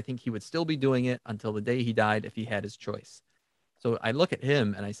it. And I think he would still be doing it until the day he died if he had his choice. So I look at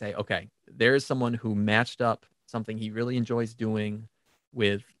him and I say, okay, there's someone who matched up something he really enjoys doing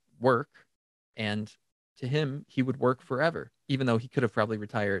with work. And to him, he would work forever, even though he could have probably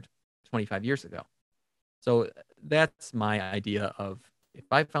retired 25 years ago. So that's my idea of, if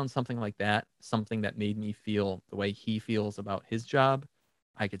I found something like that, something that made me feel the way he feels about his job,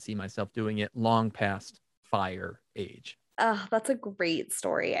 I could see myself doing it long past fire age. oh, that's a great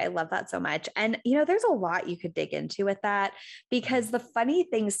story. I love that so much. And, there's a lot you could dig into with that because the funny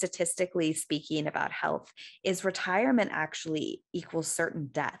thing, statistically speaking, about health is retirement actually equals certain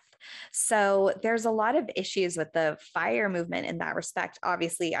death. So there's a lot of issues with the fire movement in that respect.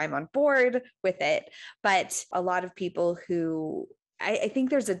 Obviously, I'm on board with it, but a lot of people who I think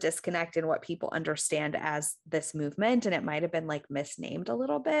there's a disconnect in what people understand as this movement. And it might have been like misnamed a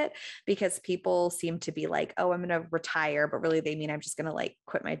little bit because people seem to be like, oh, I'm going to retire, but really they mean I'm just going to like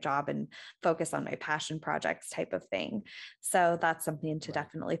quit my job and focus on my passion projects type of thing. So that's something to Right.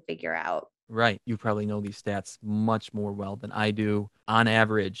 definitely figure out. Right. You probably know these stats much more well than I do. On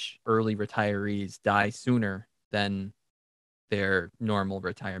average, early retirees die sooner than their normal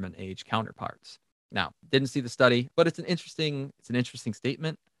retirement age counterparts. Now, didn't see the study, but it's an interesting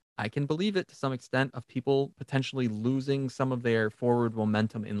statement. I can believe it to some extent, of people potentially losing some of their forward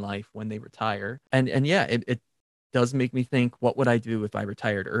momentum in life when they retire. And yeah, it does make me think, what would I do if I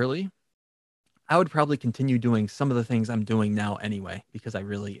retired early? I would probably continue doing some of the things I'm doing now anyway, because I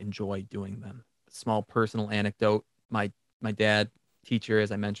really enjoy doing them. Small personal anecdote. My dad, teacher,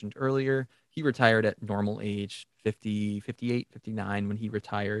 as I mentioned earlier, he retired at normal age, 50, 58, 59 when he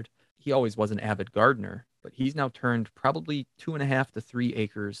retired. He always was an avid gardener, but he's now turned probably 2.5 to 3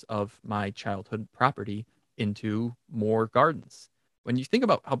 acres of my childhood property into more gardens. When you think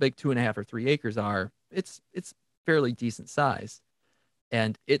about how big 2.5 or 3 acres are, it's fairly decent size.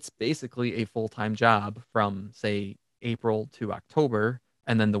 And it's basically a full-time job from, say, April to October,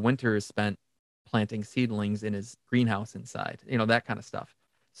 and then the winter is spent planting seedlings in his greenhouse inside, that kind of stuff.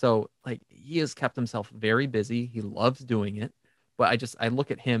 So like, he has kept himself very busy. He loves doing it. But I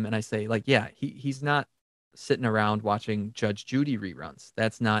look at him and I say, like, yeah, he's not sitting around watching Judge Judy reruns.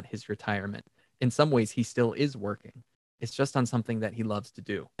 That's not his retirement. In some ways, he still is working. It's just on something that he loves to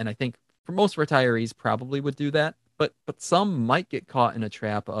do. And I think for most retirees probably would do that, but some might get caught in a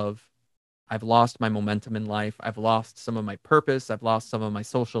trap of, I've lost my momentum in life. I've lost some of my purpose. I've lost some of my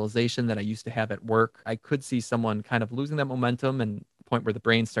socialization that I used to have at work. I could see someone kind of losing that momentum, and the point where the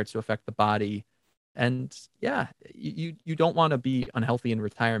brain starts to affect the body. And yeah, you don't want to be unhealthy in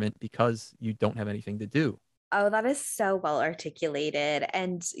retirement because you don't have anything to do. Oh, that is so well articulated.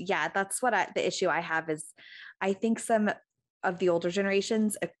 And yeah, that's the issue I have is I think some of the older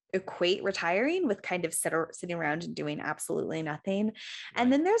generations equate retiring with kind of sitting around and doing absolutely nothing. Right.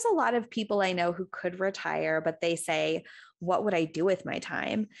 And then there's a lot of people I know who could retire, but they say, what would I do with my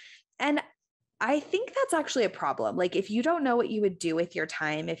time? And I think that's actually a problem. Like, if you don't know what you would do with your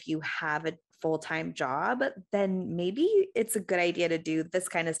time if you have a full-time job, then maybe it's a good idea to do this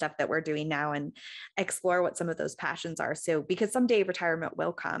kind of stuff that we're doing now and explore what some of those passions are. So, because someday retirement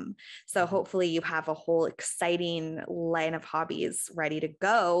will come. So hopefully you have a whole exciting line of hobbies ready to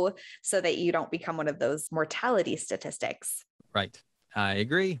go so that you don't become one of those mortality statistics. Right. I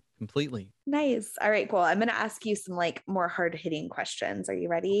agree completely. Nice. All right, cool. I'm going to ask you some like more hard-hitting questions. Are you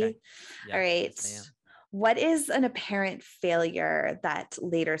ready? Okay. Yes, All right. yes, I am. What is an apparent failure that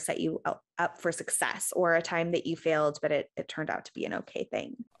later set you up for success, or a time that you failed, but it turned out to be an okay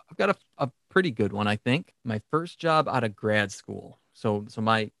thing? I've got a pretty good one, I think. My first job out of grad school. So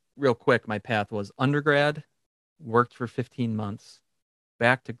my real quick, my path was undergrad, worked for 15 months,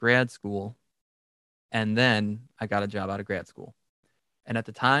 back to grad school, and then I got a job out of grad school. And at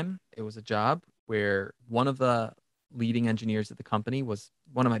the time, it was a job where one of the leading engineers at the company was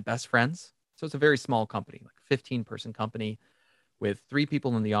one of my best friends. So it's a very small company, like 15-person company with 3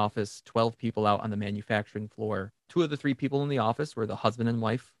 people in the office, 12 people out on the manufacturing floor. 2 of the 3 people in the office were the husband and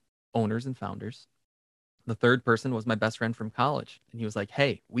wife owners and founders. The third person was my best friend from college. And he was like,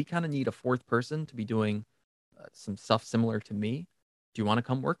 hey, we kind of need a fourth person to be doing some stuff similar to me. Do you want to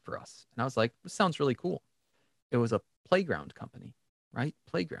come work for us? And I was like, this sounds really cool. It was a playground company, right?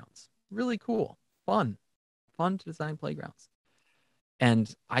 Playgrounds. Really cool. Fun. Fun to design playgrounds.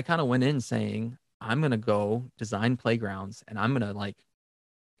 And I kind of went in saying, I'm going to go design playgrounds and I'm going to like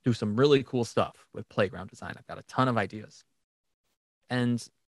do some really cool stuff with playground design. I've got a ton of ideas. And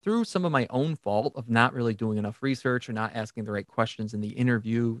through some of my own fault of not really doing enough research or not asking the right questions in the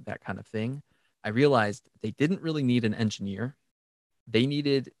interview, that kind of thing, I realized they didn't really need an engineer. They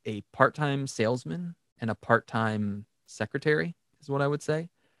needed a part-time salesman and a part-time secretary, is what I would say.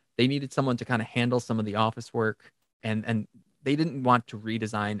 They needed someone to kind of handle some of the office work, and they didn't want to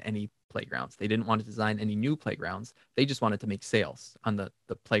redesign any playgrounds. They didn't want to design any new playgrounds. They just wanted to make sales on the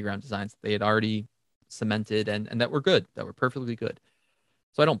playground designs they had already cemented and that were good, that were perfectly good.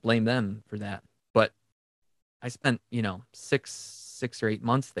 So I don't blame them for that. But I spent, 6 or 8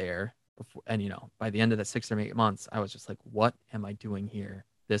 months there before, and by the end of that 6 or 8 months, I was just like, what am I doing here?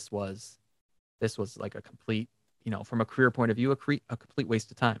 This was like a complete, from a career point of view, a complete waste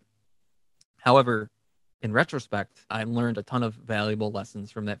of time. However, in retrospect, I learned a ton of valuable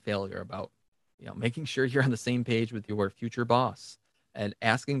lessons from that failure about, making sure you're on the same page with your future boss and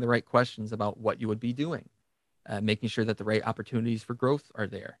asking the right questions about what you would be doing, making sure that the right opportunities for growth are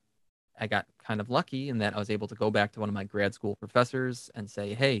there. I got kind of lucky in that I was able to go back to one of my grad school professors and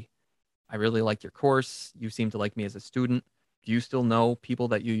say, hey, I really liked your course. You seem to like me as a student. Do you still know people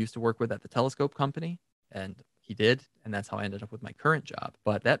that you used to work with at the telescope company? And he did. And that's how I ended up with my current job.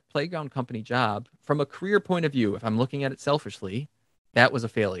 But that playground company job, from a career point of view, if I'm looking at it selfishly, that was a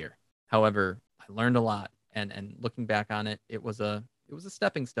failure. However, I learned a lot. And looking back on it, it was a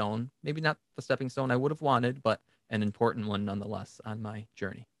stepping stone. Maybe not the stepping stone I would have wanted, but an important one nonetheless on my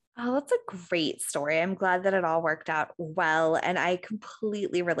journey. Oh, that's a great story. I'm glad that it all worked out well. And I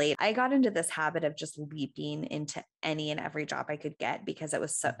completely relate. I got into this habit of just leaping into any and every job I could get because it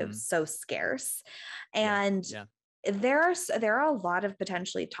was so scarce. Yeah. And Yeah. there are a lot of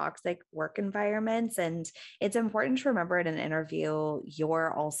potentially toxic work environments, and it's important to remember in an interview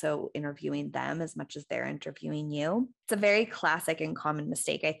you're also interviewing them as much as they're interviewing you. It's a very classic and common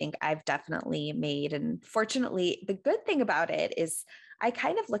mistake I think I've definitely made, and fortunately the good thing about it is I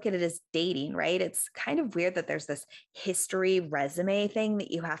kind of look at it as dating, right? It's kind of weird that there's this history resume thing that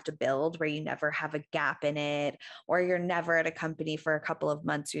you have to build where you never have a gap in it, or you're never at a company for a couple of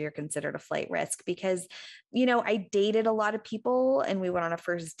months or you're considered a flight risk. Because I dated a lot of people and we went on a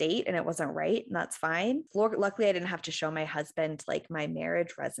first date and it wasn't right. And that's fine. Luckily, I didn't have to show my husband like my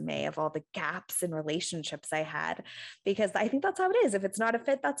marriage resume of all the gaps in relationships I had, because I think that's how it is. If it's not a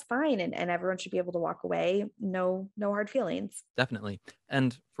fit, that's fine. And everyone should be able to walk away. No hard feelings. Definitely.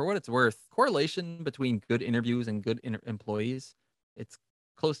 And for what it's worth, correlation between good interviews and good employees, it's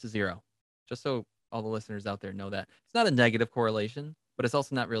close to zero. Just so all the listeners out there know that. It's not a negative correlation, but it's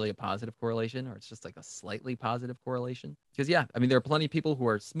also not really a positive correlation, or it's just like a slightly positive correlation. Because, yeah, I mean, there are plenty of people who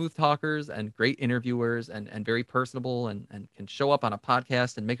are smooth talkers and great interviewers and very personable and can show up on a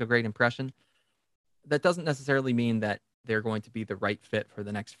podcast and make a great impression. That doesn't necessarily mean that they're going to be the right fit for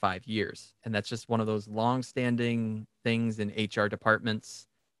the next 5 years. And that's just one of those long-standing things in HR departments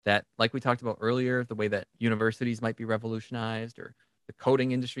that, like we talked about earlier, the way that universities might be revolutionized or The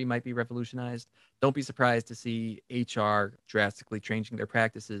coding industry might be revolutionized. Don't be surprised to see HR drastically changing their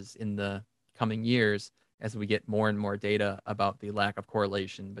practices in the coming years as we get more and more data about the lack of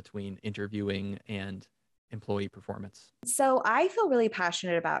correlation between interviewing and employee performance. So I feel really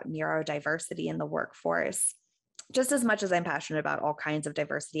passionate about neurodiversity in the workforce. Just as much as I'm passionate about all kinds of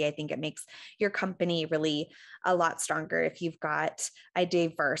diversity, I think it makes your company really a lot stronger if you've got a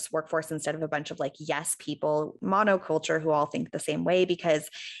diverse workforce instead of a bunch of like yes people, monoculture who all think the same way, because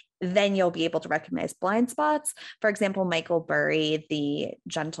then you'll be able to recognize blind spots. For example, Michael Burry, the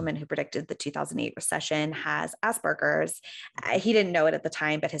gentleman who predicted the 2008 recession, has Asperger's. He didn't know it at the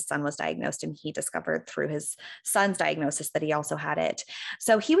time, but his son was diagnosed, and he discovered through his son's diagnosis that he also had it.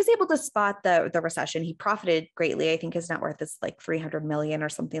 So he was able to spot the recession. He profited greatly. I think his net worth is like 300 million or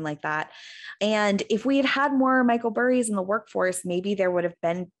something like that. And if we had had more Michael Burrys in the workforce, maybe there would have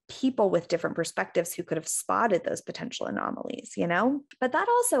been people with different perspectives who could have spotted those potential anomalies, you know? But that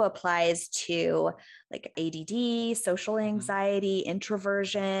also applies to like ADD, social anxiety,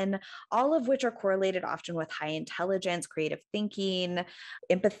 introversion, all of which are correlated often with high intelligence, creative thinking,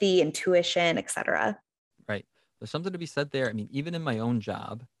 empathy, intuition, etc. Right. There's something to be said there. I mean, even in my own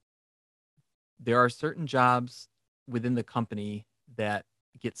job, there are certain jobs within the company that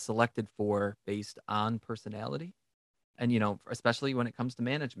get selected for based on personality. And, especially when it comes to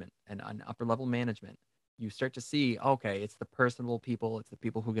management and on upper level management, you start to see, okay, it's the personable people. It's the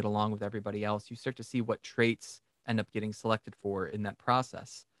people who get along with everybody else. You start to see what traits end up getting selected for in that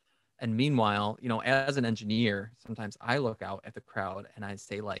process. And meanwhile, as an engineer, sometimes I look out at the crowd and I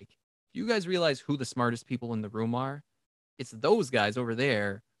say, like, you guys realize who the smartest people in the room are? It's those guys over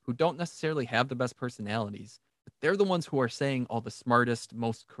there who don't necessarily have the best personalities, but they're the ones who are saying all the smartest,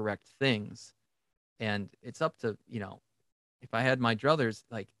 most correct things. And it's up to, if I had my druthers,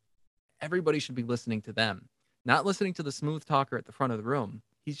 like, everybody should be listening to them, not listening to the smooth talker at the front of the room.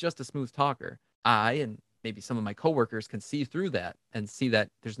 He's just a smooth talker. I and maybe some of my coworkers can see through that and see that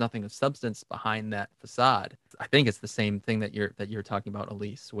there's nothing of substance behind that facade. I think it's the same thing that you're talking about,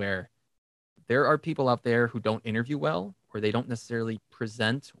 Elise, where there are people out there who don't interview well, or they don't necessarily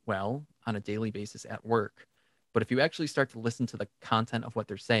present well on a daily basis at work. But if you actually start to listen to the content of what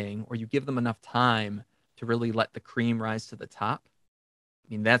they're saying, or you give them enough time to really let the cream rise to the top,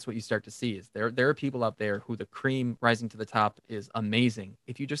 I mean, that's what you start to see is there are people out there who the cream rising to the top is amazing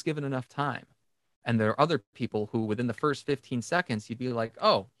if you just give it enough time. And there are other people who within the first 15 seconds, you'd be like,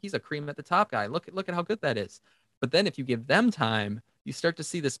 oh, he's a cream at the top guy. Look at how good that is. But then if you give them time, you start to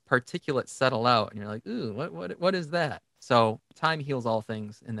see this particulate settle out and you're like, ooh, what is that? So time heals all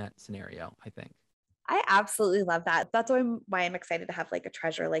things in that scenario, I think. I absolutely love that. That's why I'm excited to have like a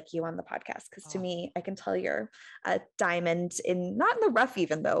treasure like you on the podcast. Because to me, I can tell you're a diamond not in the rough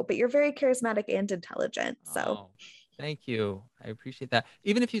even though, but you're very charismatic and intelligent. So thank you. I appreciate that.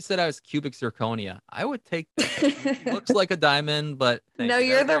 Even if you said I was cubic zirconia, I would take that. Looks like a diamond, but no,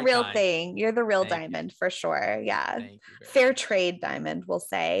 you're the real thing. You're the real diamond for sure. Yeah. Fair trade diamond, we'll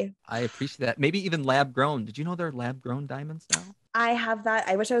say. I appreciate that. Maybe even lab grown. Did you know they're lab grown diamonds now? I have that.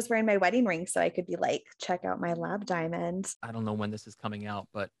 I wish I was wearing my wedding ring so I could be like, check out my lab diamond. I don't know when this is coming out,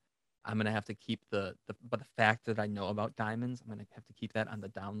 but I'm going to have to keep the fact that I know about diamonds, I'm going to have to keep that on the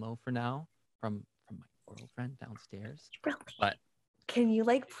down low for now from my girlfriend downstairs. Really? But can you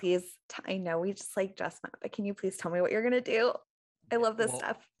like, please, I know we just met, but can you please tell me what you're going to do? I love this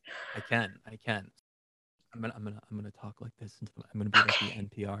stuff. I can. I'm gonna talk like this. I'm gonna be like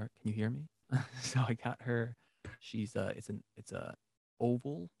the NPR. Can you hear me? So I got her. She's it's a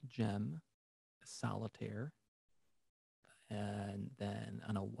oval gem, solitaire, and then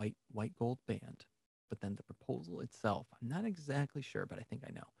on a white gold band. But then the proposal itself, I'm not exactly sure, but I think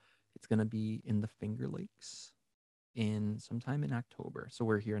I know. It's gonna be in the Finger Lakes in sometime in October. So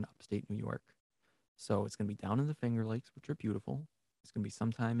we're here in upstate New York. So it's gonna be down in the Finger Lakes, which are beautiful. It's gonna be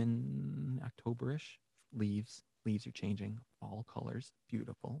sometime in October-ish. Leaves are changing, fall colors,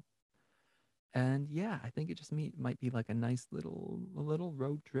 beautiful. And yeah, I think it just might be like a nice little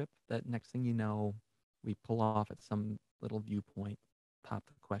road trip that next thing you know, we pull off at some little viewpoint, pop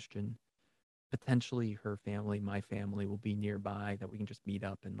the question. Potentially her family, my family will be nearby that we can just meet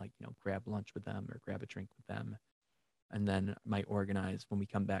up and grab lunch with them or grab a drink with them. And then might organize when we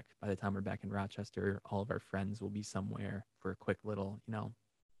come back, by the time we're back in Rochester, all of our friends will be somewhere for a quick little,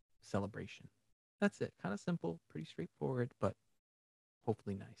 celebration. That's it. Kind of simple, pretty straightforward, but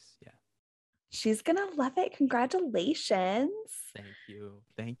hopefully nice. Yeah. She's going to love it. Congratulations.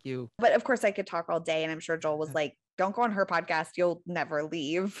 Thank you. But of course I could talk all day, and I'm sure Joel was like, don't go on her podcast. You'll never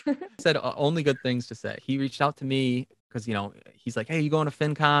leave. Said only good things to say. He reached out to me because, he's like, hey, you going to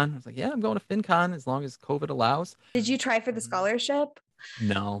FinCon? I was like, yeah, I'm going to FinCon as long as COVID allows. Did you try for the scholarship?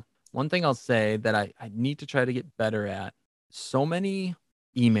 No. One thing I'll say that I need to try to get better at, so many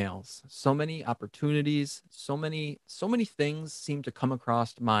emails, so many opportunities, so many things seem to come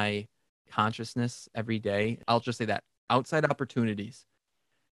across my consciousness every day. I'll just say that outside opportunities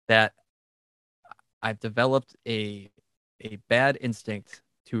that I've developed a bad instinct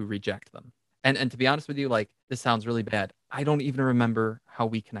to reject them. And to be honest with you, like, this sounds really bad. I don't even remember how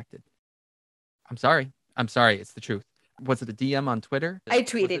we connected. I'm sorry. I'm sorry. It's the truth. Was it a DM on Twitter? I Was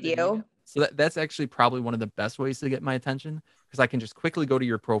tweeted it an email? you. So that's actually probably one of the best ways to get my attention, because I can just quickly go to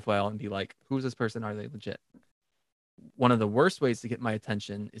your profile and be like, who's this person? Are they legit? One of the worst ways to get my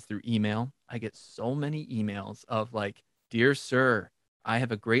attention is through email. I get so many emails of like, dear sir, I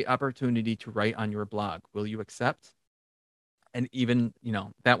have a great opportunity to write on your blog. Will you accept? And even,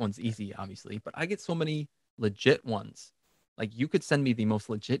 that one's easy, obviously, but I get so many legit ones. Like, you could send me the most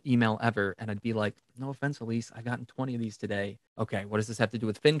legit email ever, and I'd be like, no offense, Elise, I gotten 20 of these today. Okay, what does this have to do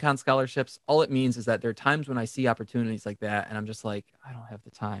with FinCon scholarships? All it means is that there are times when I see opportunities like that, and I'm just like, I don't have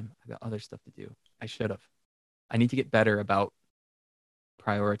the time. I got other stuff to do. I should have. I need to get better about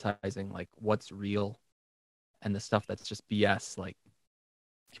prioritizing, like, what's real and the stuff that's just BS, like,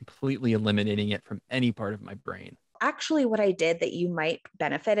 completely eliminating it from any part of my brain. Actually, what I did that you might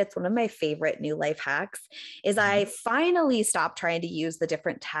benefit, it's one of my favorite new life hacks, is I finally stopped trying to use the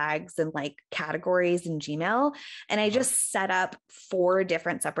different tags and like categories in Gmail. And I just set up 4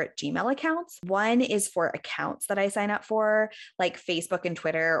 different separate Gmail accounts. One is for accounts that I sign up for, like Facebook and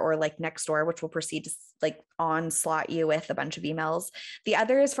Twitter, or like Nextdoor, which will proceed to like onslaught you with a bunch of emails. The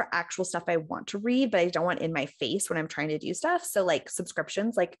other is for actual stuff I want to read, but I don't want in my face when I'm trying to do stuff. So like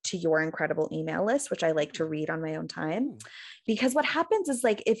subscriptions, like to your incredible email list, which I like to read on my own time. Because what happens is,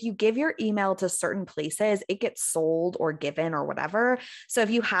 like, if you give your email to certain places, it gets sold or given or whatever. So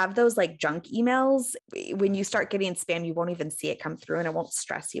if you have those like junk emails, when you start getting spam, you won't even see it come through and it won't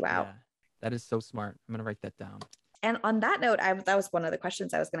stress you out. Yeah, that is so smart. I'm going to write that down. And on that note, that was one of the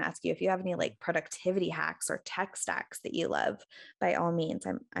questions I was going to ask you. If you have any like productivity hacks or tech stacks that you love, by all means,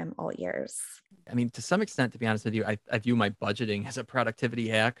 I'm all ears. I mean, to some extent, to be honest with you, I view my budgeting as a productivity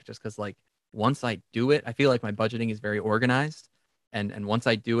hack, just because, like, once I do it, I feel like my budgeting is very organized. And once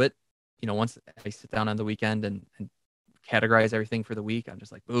I do it, once I sit down on the weekend and categorize everything for the week, I'm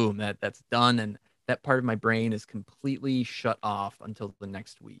just like, boom, that's done. And that part of my brain is completely shut off until the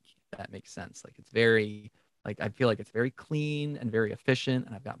next week. If that makes sense. Like, it's very, like, I feel like it's very clean and very efficient,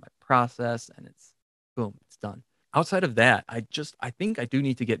 and I've got my process, and it's boom, it's done. Outside of that, I think I do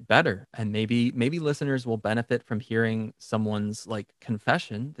need to get better, and maybe listeners will benefit from hearing someone's like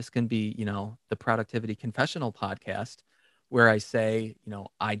confession. This can be, the Productivity Confessional podcast, where I say,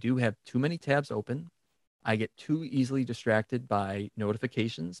 I do have too many tabs open. I get too easily distracted by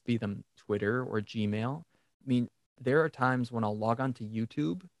notifications, be them Twitter or Gmail. I mean, there are times when I'll log on to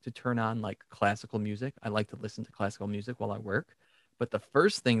YouTube to turn on like classical music. I like to listen to classical music while I work. But the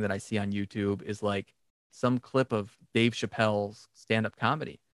first thing that I see on YouTube is like some clip of Dave Chappelle's stand-up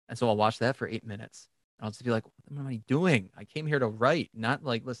comedy. And so I'll watch that for 8 minutes. And I'll just be like, what am I doing? I came here to write, not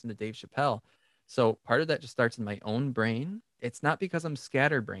like listen to Dave Chappelle. So part of that just starts in my own brain. It's not because I'm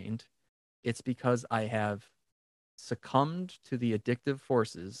scatterbrained. It's because I have succumbed to the addictive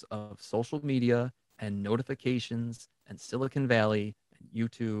forces of social media and notifications and Silicon Valley and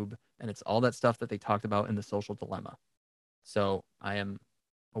YouTube. And it's all that stuff that they talked about in The Social Dilemma. So I am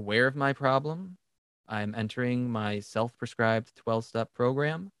aware of my problem. I'm entering my self-prescribed 12-step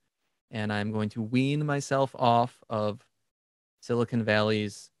program, and I'm going to wean myself off of Silicon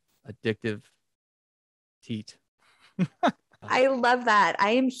Valley's addictive teat. I love that.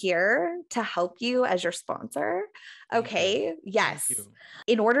 I am here to help you as your sponsor. Okay. Yes.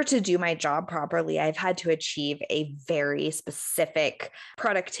 In order to do my job properly, I've had to achieve a very specific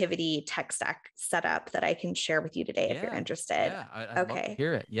productivity tech stack setup that I can share with you today if you're interested. Yeah, I'd love to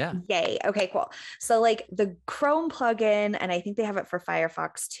hear it. Yeah. Yay. Okay, cool. So like the Chrome plugin, and I think they have it for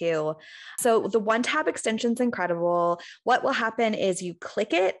Firefox too. So the one tab extension is incredible. What will happen is you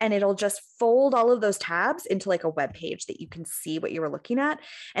click it and it'll just fold all of those tabs into like a web page that you can see what you were looking at.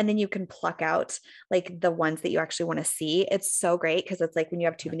 And then you can pluck out like the ones that you actually want to see. It's so great because it's like when you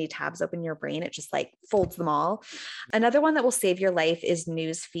have too many tabs open in your brain, it just like folds them all. Another one that will save your life is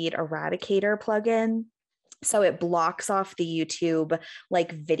Newsfeed Eradicator plugin. So it blocks off the YouTube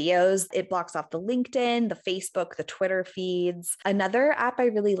like videos. It blocks off the LinkedIn, the Facebook, the Twitter feeds. Another app I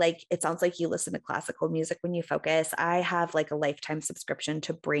really like, it sounds like you listen to classical music when you focus. I have like a lifetime subscription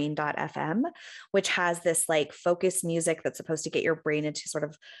to brain.fm, which has this like focus music that's supposed to get your brain into sort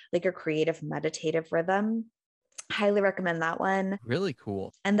of like a creative meditative rhythm. Highly recommend that one. Really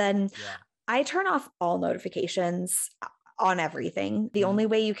cool. And then Yeah. I turn off all notifications on everything. The only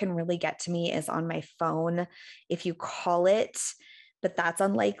way you can really get to me is on my phone if you call it, but that's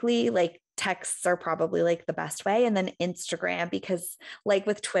unlikely. Like texts are probably like the best way. And then Instagram, because like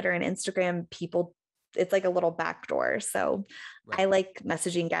with Twitter and Instagram, people, it's like a little backdoor. So I Right. like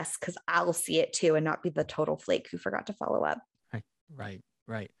messaging guests because I'll see it too and not be the total flake who forgot to follow up. Right. Right.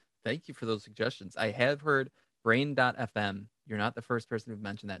 Right. Thank you for those suggestions. I have heard Brain.fm. You're not the first person who've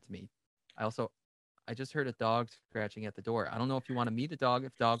mentioned that to me. I just heard a dog scratching at the door. I don't know if you want to meet a dog,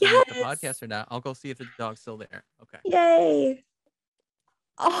 if dog will make the Yes. podcast or not. I'll go see if the dog's still there. Okay. Yay.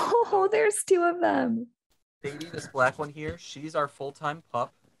 Oh, So there's two of them. Sadie, this black one here, she's our full-time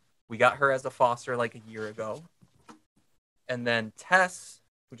pup. We got her as a foster like a year ago. And then Tess,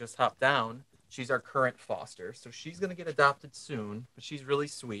 who just hopped down, she's our current foster. So she's going to get adopted soon, but she's really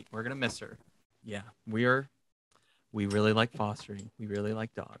sweet. We're going to miss her. Yeah, we really like fostering. We really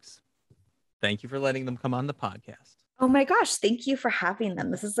like dogs. Thank you for letting them come on the podcast. Oh my gosh, thank you for having them.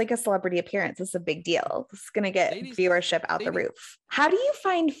 This is like a celebrity appearance. This is a big deal. This is going to get viewership out the roof. How do you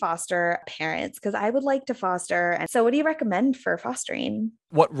find foster parents? Because I would like to foster. And so, what do you recommend for fostering?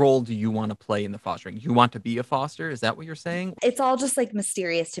 What role do you want to play in the fostering? You want to be a foster? Is that what you're saying? It's all just like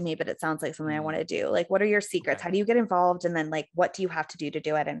mysterious to me, but it sounds like something I want to do. Like, what are your secrets? Okay. How do you get involved? And then, like, what do you have to do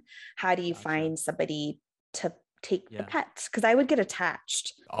to it? And how do you Gotcha. find somebody to take the pet? Because I would get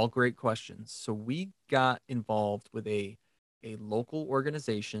attached. All great questions. So we got involved with a local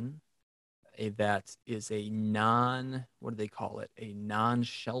organization that is a what do they call it? A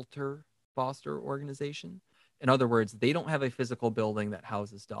non-shelter foster organization. In other words, they don't have a physical building that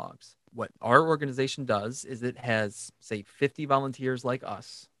houses dogs. What our organization does is it has, say, 50 volunteers like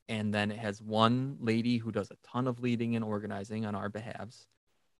us, and then it has one lady who does a ton of leading and organizing on our behalves.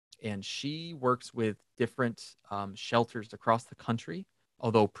 And she works with different shelters across the country,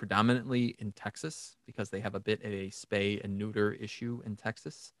 although predominantly in Texas, because they have a bit of a spay and neuter issue in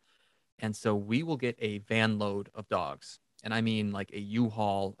Texas. And so we will get a van load of dogs. And I mean like a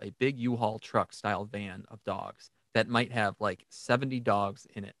U-Haul, a big U-Haul truck style van of dogs that might have like 70 dogs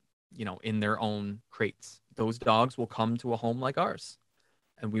in it, in their own crates. Those dogs will come to a home like ours,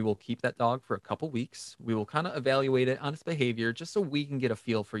 and we will keep that dog for a couple weeks. We will kind of evaluate it on its behavior just so we can get a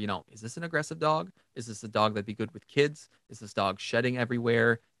feel for, is this an aggressive dog? Is this a dog that'd be good with kids? Is this dog shedding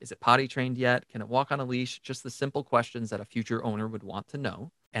everywhere? Is it potty trained yet? Can it walk on a leash? Just the simple questions that a future owner would want to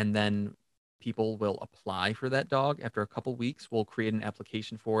know. And then people will apply for that dog. After a couple weeks, we'll create an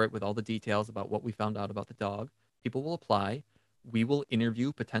application for it with all the details about what we found out about the dog. People will apply. We will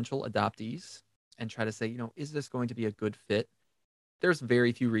interview potential adoptees and try to say, is this going to be a good fit? There's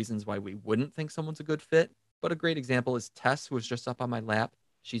very few reasons why we wouldn't think someone's a good fit, but a great example is Tess, who was just up on my lap.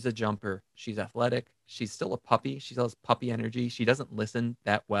 She's a jumper. She's athletic. She's still a puppy. She still has puppy energy. She doesn't listen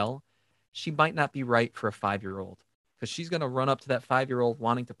that well. She might not be right for a 5-year-old because she's going to run up to that 5-year-old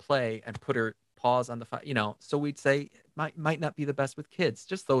wanting to play and put her paws on the so we'd say it might not be the best with kids.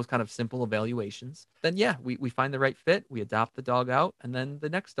 Just those kind of simple evaluations. Then yeah, we find the right fit. We adopt the dog out, and then the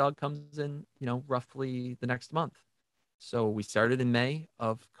next dog comes in, roughly the next month. So we started in May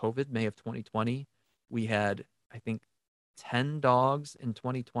of 2020. We had, I think, 10 dogs in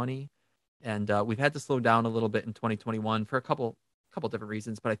 2020, and we've had to slow down a little bit in 2021 for a couple different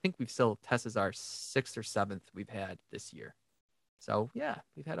reasons. But I think Tess is our 6th or 7th we've had this year. So yeah,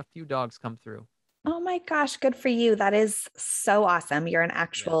 we've had a few dogs come through. Oh my gosh, good for you. That is so awesome. You're an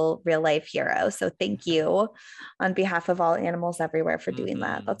actual real life hero. So thank you on behalf of all animals everywhere for doing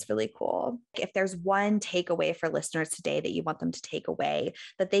that. That's really cool. If there's one takeaway for listeners today that you want them to take away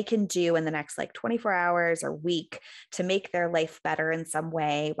that they can do in the next like 24 hours or week to make their life better in some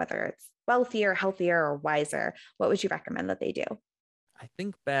way, whether it's wealthier, healthier, or wiser, what would you recommend that they do? I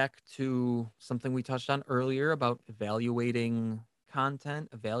think back to something we touched on earlier about evaluating content,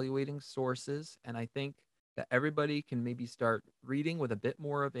 evaluating sources. And I think that everybody can maybe start reading with a bit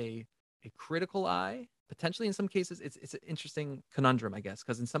more of a critical eye. Potentially, in some cases, it's an interesting conundrum, I guess,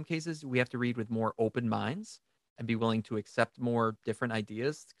 because in some cases, we have to read with more open minds and be willing to accept more different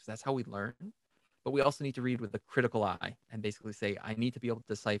ideas because that's how we learn. But we also need to read with a critical eye and basically say, I need to be able to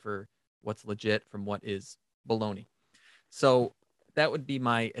decipher what's legit from what is baloney. So that would be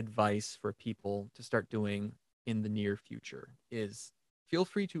my advice for people to start doing in the near future is feel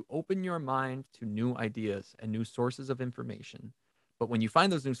free to open your mind to new ideas and new sources of information. But when you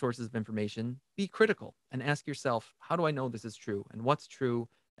find those new sources of information, be critical and ask yourself, how do I know this is true and what's true,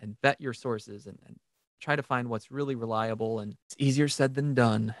 and vet your sources and try to find what's really reliable. And it's easier said than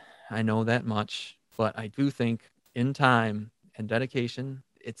done. I know that much, but I do think in time and dedication,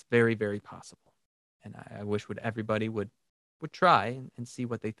 it's very, very possible. And I wish everybody would try and see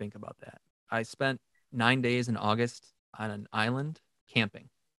what they think about that. I spent 9 days in August on an island camping.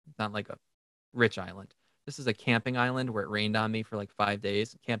 It's not like a rich island. This is a camping island where it rained on me for like 5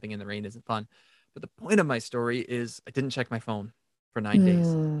 days. Camping in the rain isn't fun. But the point of my story is I didn't check my phone for 9 days.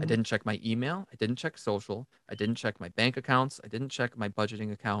 I didn't check my email. I didn't check social. I didn't check my bank accounts. I didn't check my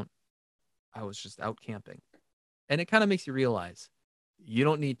budgeting account. I was just out camping. And it kind of makes you realize you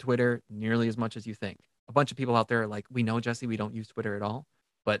don't need Twitter nearly as much as you think. A bunch of people out there are like, we know, Jesse, we don't use Twitter at all.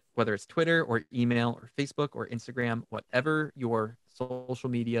 But whether it's Twitter or email or Facebook or Instagram, whatever your social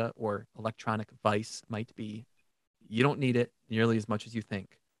media or electronic vice might be, you don't need it nearly as much as you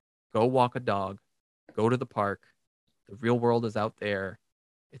think. Go walk a dog. Go to the park. The real world is out there.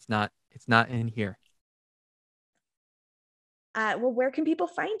 It's not in here. Well, where can people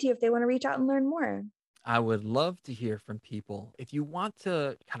find you if they want to reach out and learn more? I would love to hear from people. If you want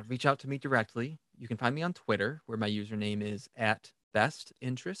to kind of reach out to me directly, you can find me on Twitter, where my username is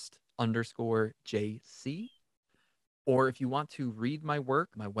 @bestinterest_JC. Or if you want to read my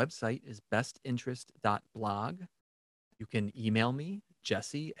work, my website is bestinterest.blog. You can email me,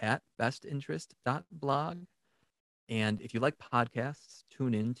 jesse@bestinterest.blog. And if you like podcasts,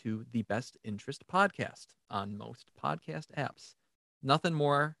 tune in to the Best Interest podcast on most podcast apps. Nothing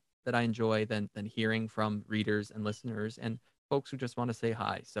more that I enjoy than hearing from readers and listeners and folks who just want to say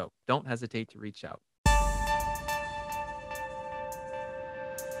hi. So don't hesitate to reach out.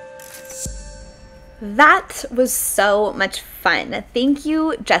 That was so much fun. Thank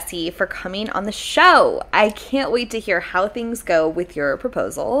you, Jesse, for coming on the show. I can't wait to hear how things go with your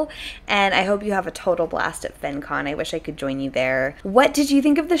proposal, and I hope you have a total blast at FinCon. I wish I could join you there. What did you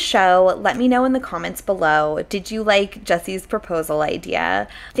think of the show? Let me know in the comments below. Did you like Jesse's proposal idea?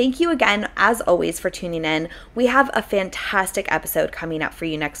 Thank you again, as always, for tuning in. We have a fantastic episode coming up for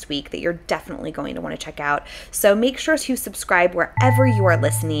you next week that you're definitely going to want to check out. So make sure to subscribe wherever you are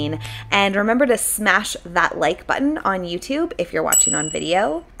listening, and remember to smash that like button on YouTube if you're watching on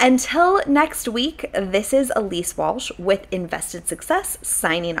video. Until next week, this is Elise Walsh with Invested Success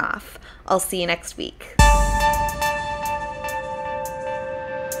signing off. I'll see you next week.